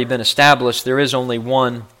has already been established, there is only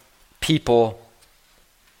one people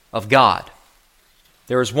of God.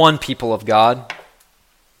 There is one people of God.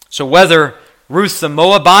 So whether Ruth the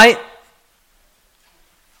Moabite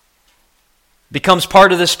becomes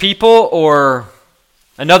part of this people or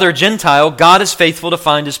another Gentile, God is faithful to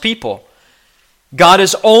find his people. God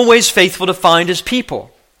is always faithful to find his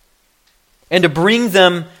people and to bring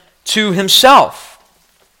them to himself.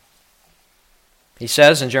 He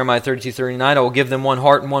says in Jeremiah 32:39, "I will give them one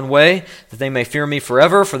heart and one way, that they may fear me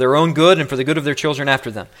forever, for their own good and for the good of their children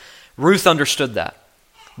after them." Ruth understood that.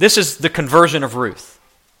 This is the conversion of Ruth.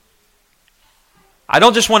 I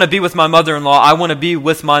don't just want to be with my mother-in-law, I want to be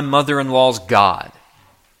with my mother-in-law's God.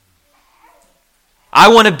 I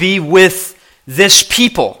want to be with this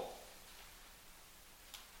people.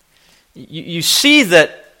 You see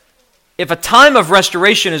that if a time of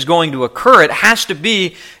restoration is going to occur, it has to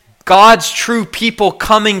be God's true people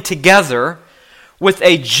coming together with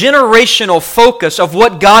a generational focus of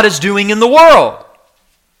what God is doing in the world.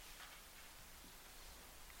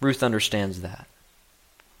 Ruth understands that.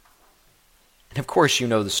 And of course you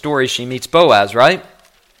know the story. She meets Boaz, right?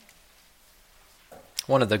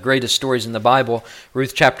 One of the greatest stories in the Bible,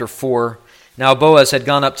 Ruth chapter 4. Now Boaz had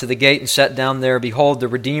gone up to the gate and sat down there. Behold, the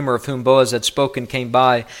Redeemer of whom Boaz had spoken came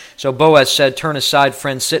by. So Boaz said, "Turn aside,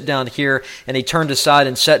 friend, sit down here." And he turned aside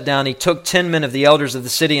and sat down. He took 10 men of the elders of the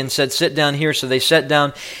city and said, "Sit down here." So they sat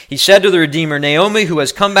down. He said to the Redeemer, "Naomi, who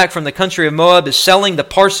has come back from the country of Moab, is selling the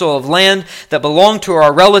parcel of land that belonged to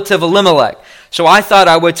our relative Elimelech. So I thought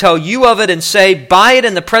I would tell you of it and say, buy it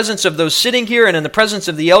in the presence of those sitting here and in the presence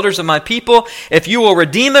of the elders of my people. If you will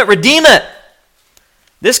redeem it, redeem it."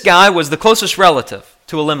 This guy was the closest relative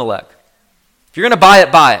to Elimelech. If you're going to buy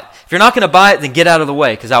it, buy it. If you're not going to buy it, then get out of the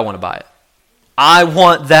way because I want to buy it. I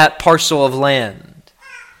want that parcel of land.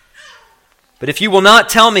 "But if you will not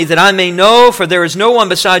tell me that I may know, for there is no one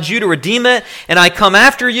besides you to redeem it, and I come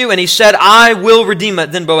after you." And he said, "I will redeem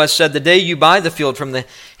it." Then Boaz said, "The day you buy the field from the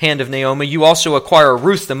hand of Naomi, you also acquire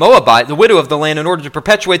Ruth the Moabite, the widow of the land, in order to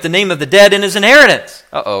perpetuate the name of the dead in his inheritance."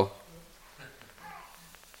 Uh-oh.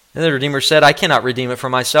 And the Redeemer said, I cannot redeem it for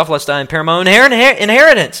myself, lest I impair my own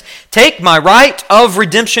inheritance. Take my right of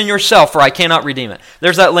redemption yourself, for I cannot redeem it.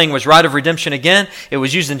 There's that language, right of redemption again. It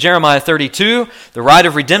was used in Jeremiah 32. The right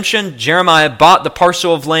of redemption, Jeremiah bought the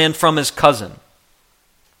parcel of land from his cousin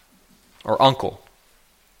or uncle,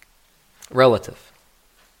 relative.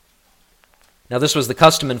 Now this was the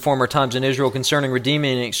custom in former times in Israel concerning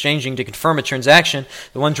redeeming and exchanging to confirm a transaction.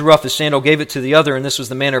 The one drew off his sandal, gave it to the other, and this was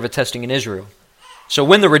the manner of attesting in Israel. So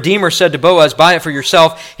when the Redeemer said to Boaz, buy it for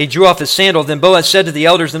yourself, he drew off his sandal. Then Boaz said to the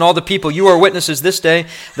elders and all the people, you are witnesses this day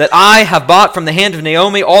that I have bought from the hand of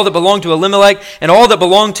Naomi all that belonged to Elimelech and all that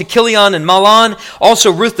belonged to Chilion and Mahlon. Also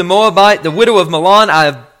Ruth the Moabite, the widow of Mahlon, I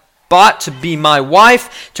have bought to be my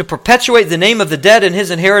wife, to perpetuate the name of the dead and his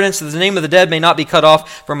inheritance, that the name of the dead may not be cut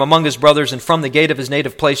off from among his brothers, and from the gate of his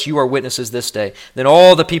native place you are witnesses this day. Then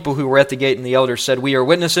all the people who were at the gate and the elders said, we are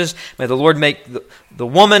witnesses. May the Lord make the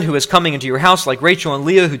woman who is coming into your house like Rachel and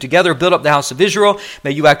Leah, who together built up the house of Israel.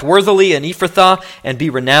 May you act worthily in Ephrathah and be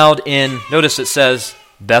renowned in, notice it says,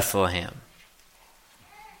 Bethlehem.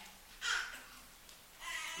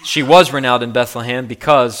 She was renowned in Bethlehem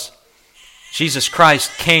because Jesus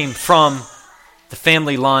Christ came from the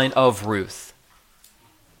family line of Ruth.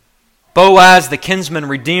 Boaz, the kinsman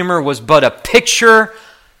redeemer, was but a picture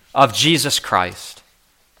of Jesus Christ,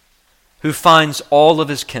 who finds all of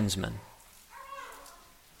his kinsmen,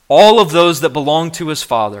 all of those that belong to his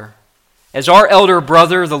Father, as our elder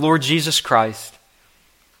brother, the Lord Jesus Christ,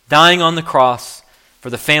 dying on the cross for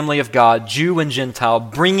the family of God, Jew and Gentile,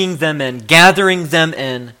 bringing them in, gathering them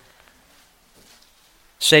in,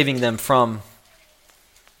 saving them from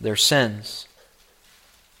their sins.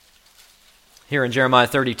 Here in Jeremiah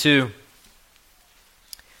 32,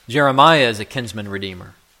 Jeremiah is a kinsman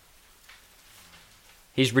redeemer.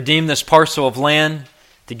 He's redeemed this parcel of land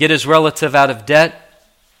to get his relative out of debt,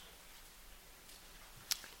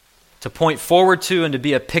 to point forward to and to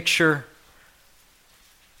be a picture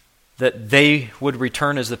that they would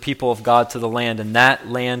return as the people of God to the land, and that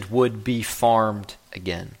land would be farmed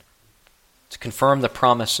again, to confirm the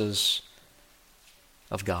promises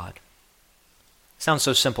of God. Sounds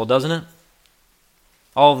so simple, doesn't it?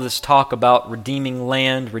 All of this talk about redeeming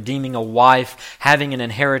land, redeeming a wife, having an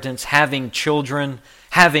inheritance, having children,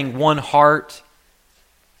 having one heart.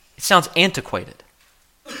 It sounds antiquated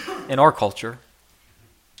in our culture.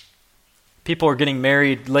 People are getting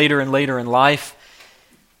married later and later in life.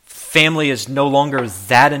 Family is no longer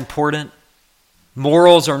that important.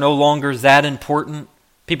 Morals are no longer that important.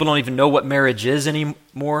 People don't even know what marriage is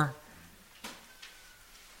anymore.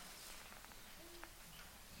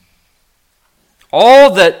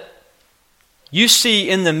 All that you see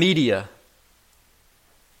in the media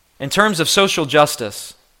in terms of social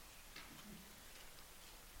justice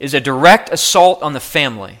is a direct assault on the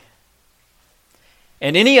family.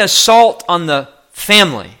 And any assault on the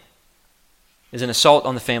family is an assault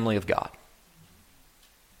on the family of God.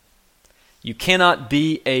 You cannot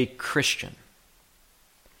be a Christian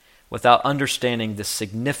without understanding the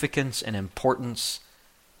significance and importance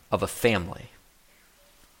of a family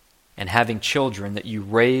and having children that you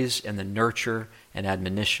raise in the nurture and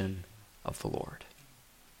admonition of the Lord.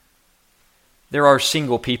 There are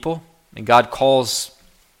single people, and God calls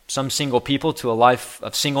some single people to a life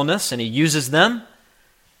of singleness, and He uses them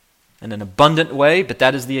in an abundant way, but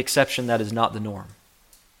that is the exception, that is not the norm.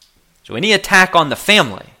 So any attack on the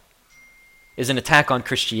family is an attack on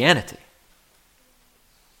Christianity.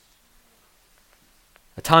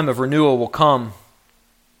 A time of renewal will come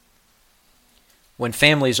when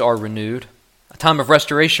families are renewed. A time of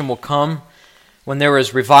restoration will come when there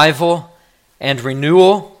is revival and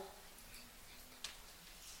renewal.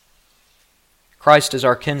 Christ is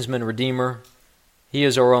our kinsman redeemer. He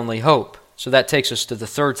is our only hope. So that takes us to the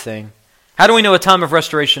third thing. How do we know a time of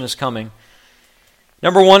restoration is coming?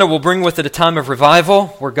 Number one, it will bring with it a time of revival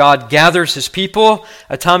where God gathers His people,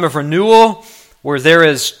 a time of renewal where there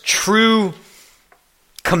is true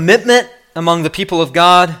commitment among the people of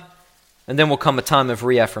God, and then will come a time of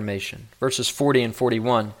reaffirmation. Verses 40 and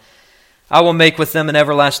 41. I will make with them an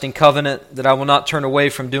everlasting covenant, that I will not turn away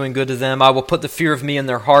from doing good to them. I will put the fear of me in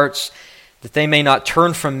their hearts, that they may not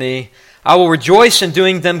turn from me. I will rejoice in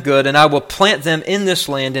doing them good, and I will plant them in this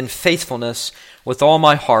land in faithfulness with all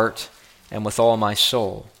my heart and with all my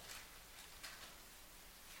soul.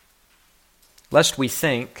 Lest we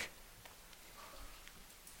think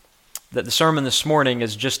that the sermon this morning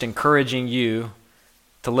is just encouraging you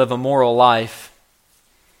to live a moral life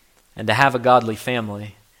and to have a godly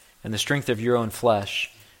family and the strength of your own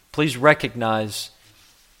flesh, please recognize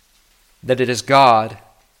that it is God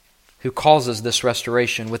who causes this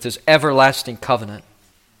restoration with His everlasting covenant.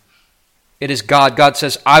 It is God. God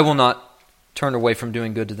says, I will not turn away from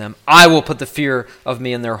doing good to them. I will put the fear of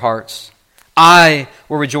me in their hearts. I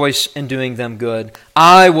will rejoice in doing them good.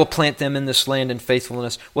 I will plant them in this land in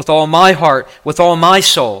faithfulness with all my heart, with all my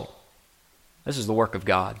soul. This is the work of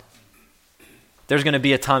God. There's going to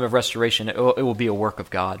be a time of restoration. It will be a work of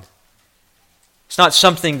God. It's not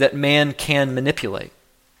something that man can manipulate.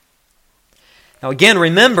 Now again,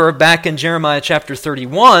 remember back in Jeremiah chapter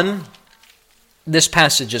 31, this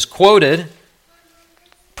passage is quoted.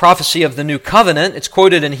 Prophecy of the new covenant. It's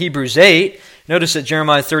quoted in Hebrews 8. Notice that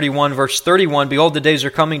Jeremiah 31 verse 31, Behold, the days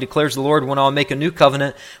are coming, declares the Lord, when I'll make a new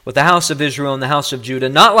covenant with the house of Israel and the house of Judah,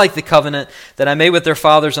 not like the covenant that I made with their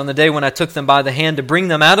fathers on the day when I took them by the hand to bring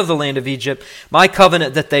them out of the land of Egypt, my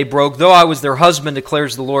covenant that they broke, though I was their husband,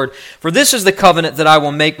 declares the Lord. For this is the covenant that I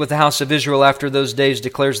will make with the house of Israel after those days,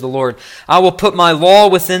 declares the Lord. I will put my law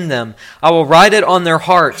within them. I will write it on their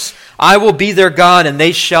hearts. I will be their God, and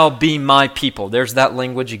they shall be my people. There's that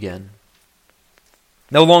language again.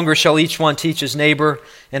 No longer shall each one teach his neighbor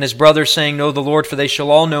and his brother, saying, Know the Lord, for they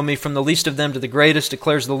shall all know me, from the least of them to the greatest,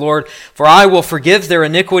 declares the Lord. For I will forgive their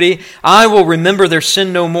iniquity. I will remember their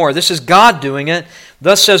sin no more. This is God doing it.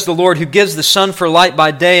 Thus says the Lord, who gives the sun for light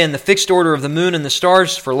by day, and the fixed order of the moon and the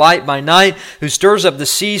stars for light by night, who stirs up the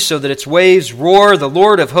sea so that its waves roar. The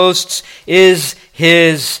Lord of hosts is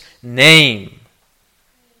his name.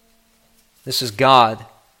 This is God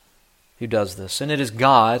who does this. And it is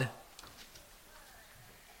God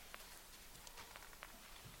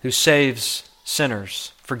who saves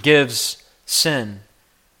sinners, forgives sin,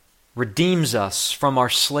 redeems us from our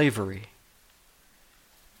slavery,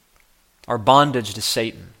 our bondage to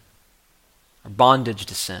Satan, our bondage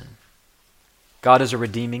to sin. God is a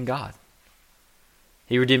redeeming God.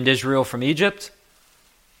 He redeemed Israel from Egypt.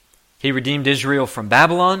 He redeemed Israel from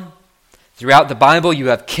Babylon. Throughout the Bible, you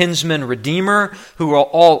have kinsman redeemer who are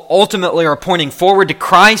all ultimately are pointing forward to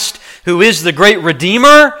Christ, who is the great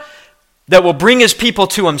Redeemer that will bring his people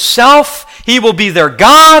to himself. He will be their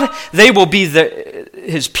God. They will be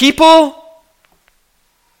his people.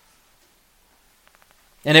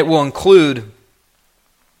 And it will include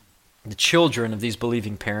the children of these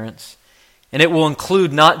believing parents. And it will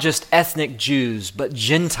include not just ethnic Jews, but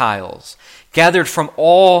Gentiles gathered from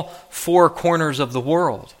all four corners of the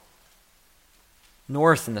world.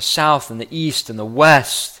 North and the south and the east and the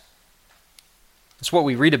west. That's what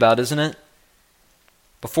we read about, isn't it?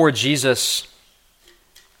 Before Jesus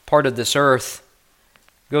parted this earth,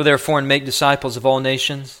 Go therefore and make disciples of all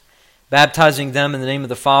nations, baptizing them in the name of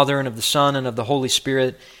the Father and of the Son and of the Holy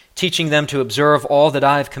Spirit, teaching them to observe all that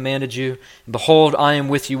I have commanded you. And behold, I am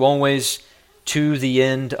with you always to the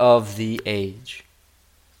end of the age.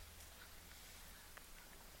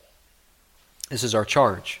 This is our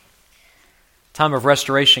charge. Time of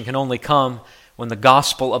restoration can only come when the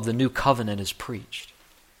gospel of the new covenant is preached.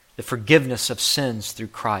 The forgiveness of sins through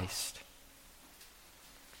Christ.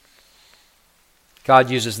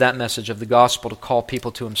 God uses that message of the gospel to call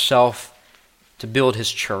people to himself, to build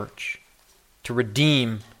his church, to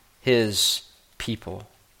redeem his people.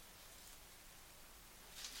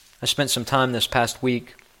 I spent some time this past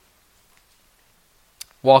week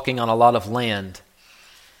walking on a lot of land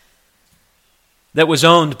that was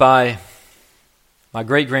owned by my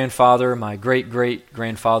great-grandfather, my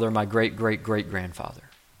great-great-grandfather, my great-great-great-grandfather.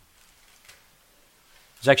 I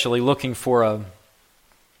was actually looking for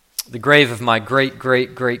the grave of my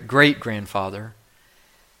great-great-great-great-grandfather.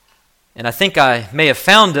 And I think I may have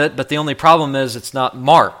found it, but the only problem is it's not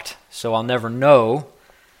marked, so I'll never know.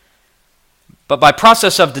 But by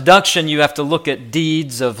process of deduction, you have to look at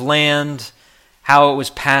deeds of land, how it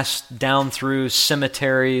was passed down through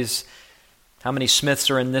cemeteries, how many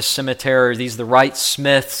Smiths are in this cemetery, are these the right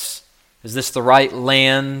Smiths, is this the right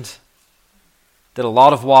land? Did a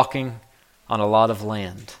lot of walking on a lot of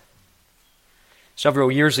land.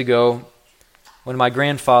 Several years ago, when my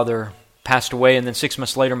grandfather passed away, and then 6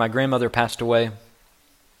 months later my grandmother passed away,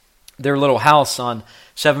 their little house on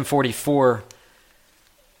 744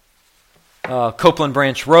 Copeland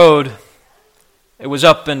Branch Road, it was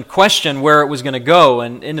up in question where it was going to go,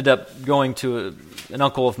 and ended up going to an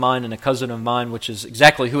uncle of mine and a cousin of mine, which is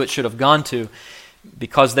exactly who it should have gone to,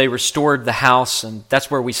 because they restored the house, and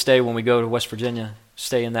that's where we stay when we go to West Virginia,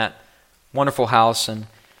 stay in that wonderful house. And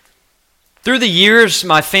through the years,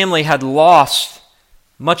 my family had lost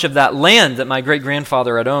much of that land that my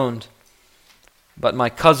great-grandfather had owned. But my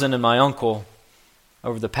cousin and my uncle,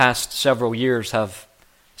 over the past several years, have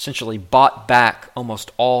essentially bought back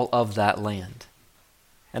almost all of that land.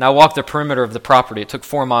 And I walked the perimeter of the property. It took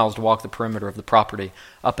 4 miles to walk the perimeter of the property,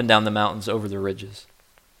 up and down the mountains, over the ridges.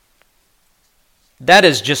 That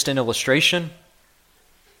is just an illustration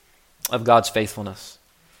of God's faithfulness.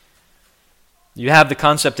 You have the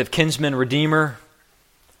concept of kinsman redeemer,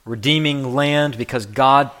 redeeming land, because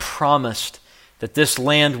God promised that this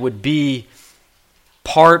land would be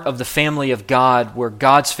part of the family of God, where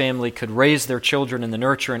God's family could raise their children in the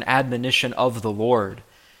nurture and admonition of the Lord,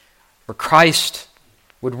 where Christ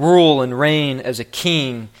would rule and reign as a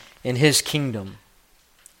king in his kingdom.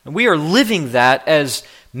 And we are living that as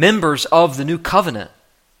members of the new covenant.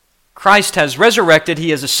 Christ has resurrected. He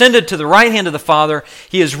has ascended to the right hand of the Father.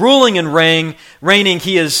 He is ruling and reigning.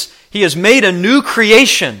 He has made a new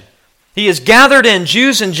creation. He has gathered in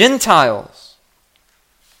Jews and Gentiles.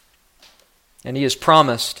 And he has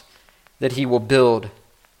promised that he will build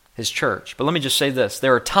his church. But let me just say this.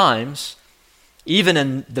 There are times, even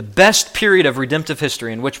in the best period of redemptive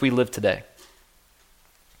history in which we live today,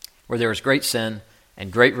 where there is great sin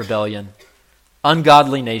and great rebellion,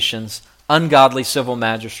 ungodly nations, ungodly civil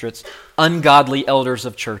magistrates, ungodly elders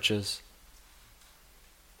of churches.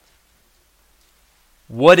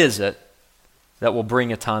 What is it that will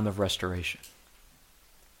bring a time of restoration?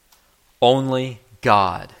 Only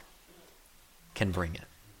God can bring it.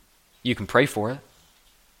 You can pray for it.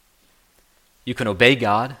 You can obey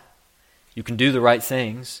God. You can do the right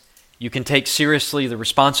things. You can take seriously the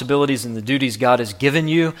responsibilities and the duties God has given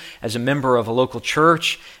you as a member of a local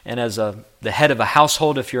church and as the head of a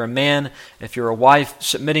household, if you're a man, if you're a wife,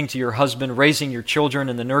 submitting to your husband, raising your children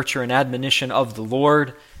in the nurture and admonition of the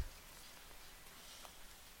Lord.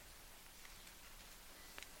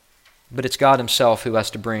 But it's God himself who has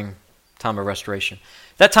to bring time of restoration.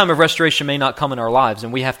 That time of restoration may not come in our lives,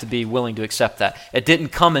 and we have to be willing to accept that. It didn't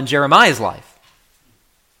come in Jeremiah's life.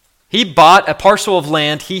 He bought a parcel of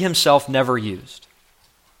land he himself never used.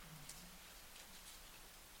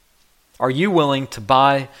 Are you willing to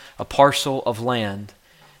buy a parcel of land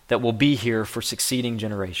that will be here for succeeding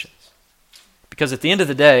generations? Because at the end of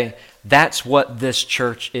the day, that's what this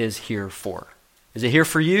church is here for. Is it here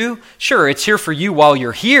for you? Sure, it's here for you while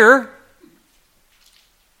you're here,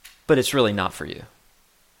 but it's really not for you.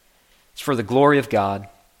 It's for the glory of God,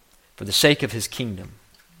 for the sake of his kingdom,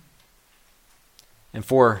 and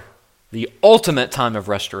for the ultimate time of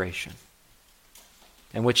restoration,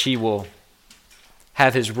 in which he will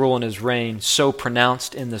have his rule and his reign so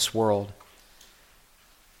pronounced in this world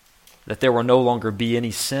that there will no longer be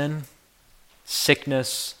any sin,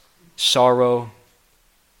 sickness, sorrow,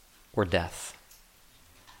 or death.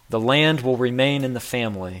 The land will remain in the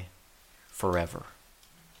family forever,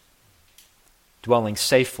 dwelling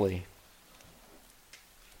safely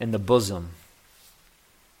in the bosom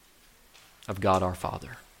of God our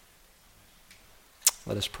Father.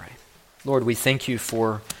 Let us pray. Lord, we thank you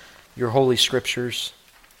for your holy scriptures.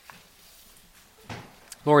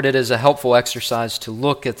 Lord, it is a helpful exercise to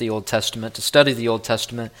look at the Old Testament, to study the Old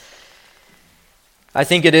Testament. I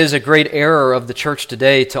think it is a great error of the church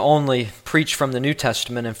today to only preach from the New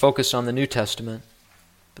Testament and focus on the New Testament.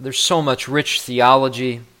 But there's so much rich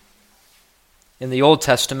theology in the Old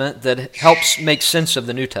Testament that helps make sense of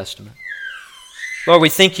the New Testament. Lord, we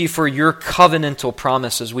thank you for your covenantal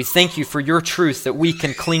promises. We thank you for your truth that we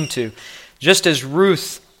can cling to. Just as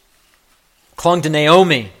Ruth clung to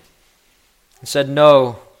Naomi and said,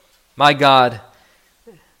 no, my God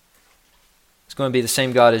is going to be the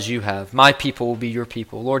same God as you have. My people will be your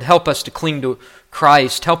people. Lord, help us to cling to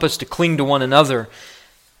Christ. Help us to cling to one another.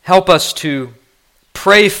 Help us to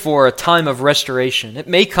pray for a time of restoration. It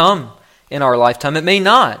may come in our lifetime. It may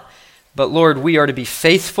not. But Lord, we are to be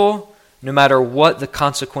faithful no matter what the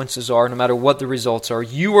consequences are, no matter what the results are.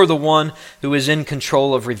 You are the one who is in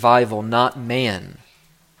control of revival, not man.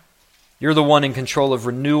 You're the one in control of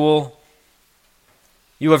renewal.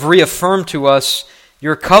 You have reaffirmed to us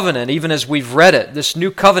your covenant, even as we've read it. This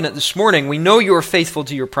new covenant this morning, we know you are faithful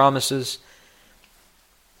to your promises.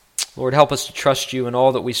 Lord, help us to trust you in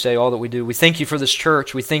all that we say, all that we do. We thank you for this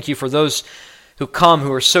church. We thank you for those who come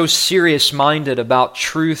who are so serious-minded about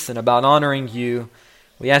truth and about honoring you.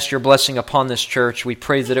 We ask your blessing upon this church. We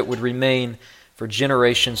pray that it would remain for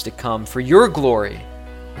generations to come. For your glory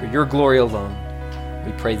alone.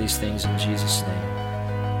 We pray these things in Jesus' name.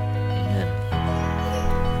 Amen.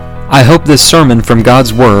 I hope this sermon from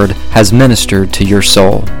God's Word has ministered to your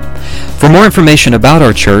soul. For more information about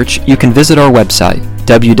our church, you can visit our website,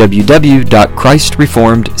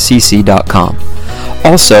 www.christreformedcc.com.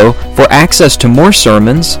 Also, for access to more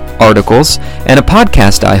sermons, articles, and a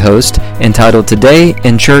podcast I host entitled Today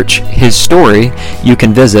in Church, His Story, you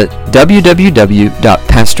can visit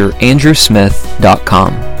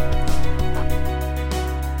www.pastorandrewsmith.com.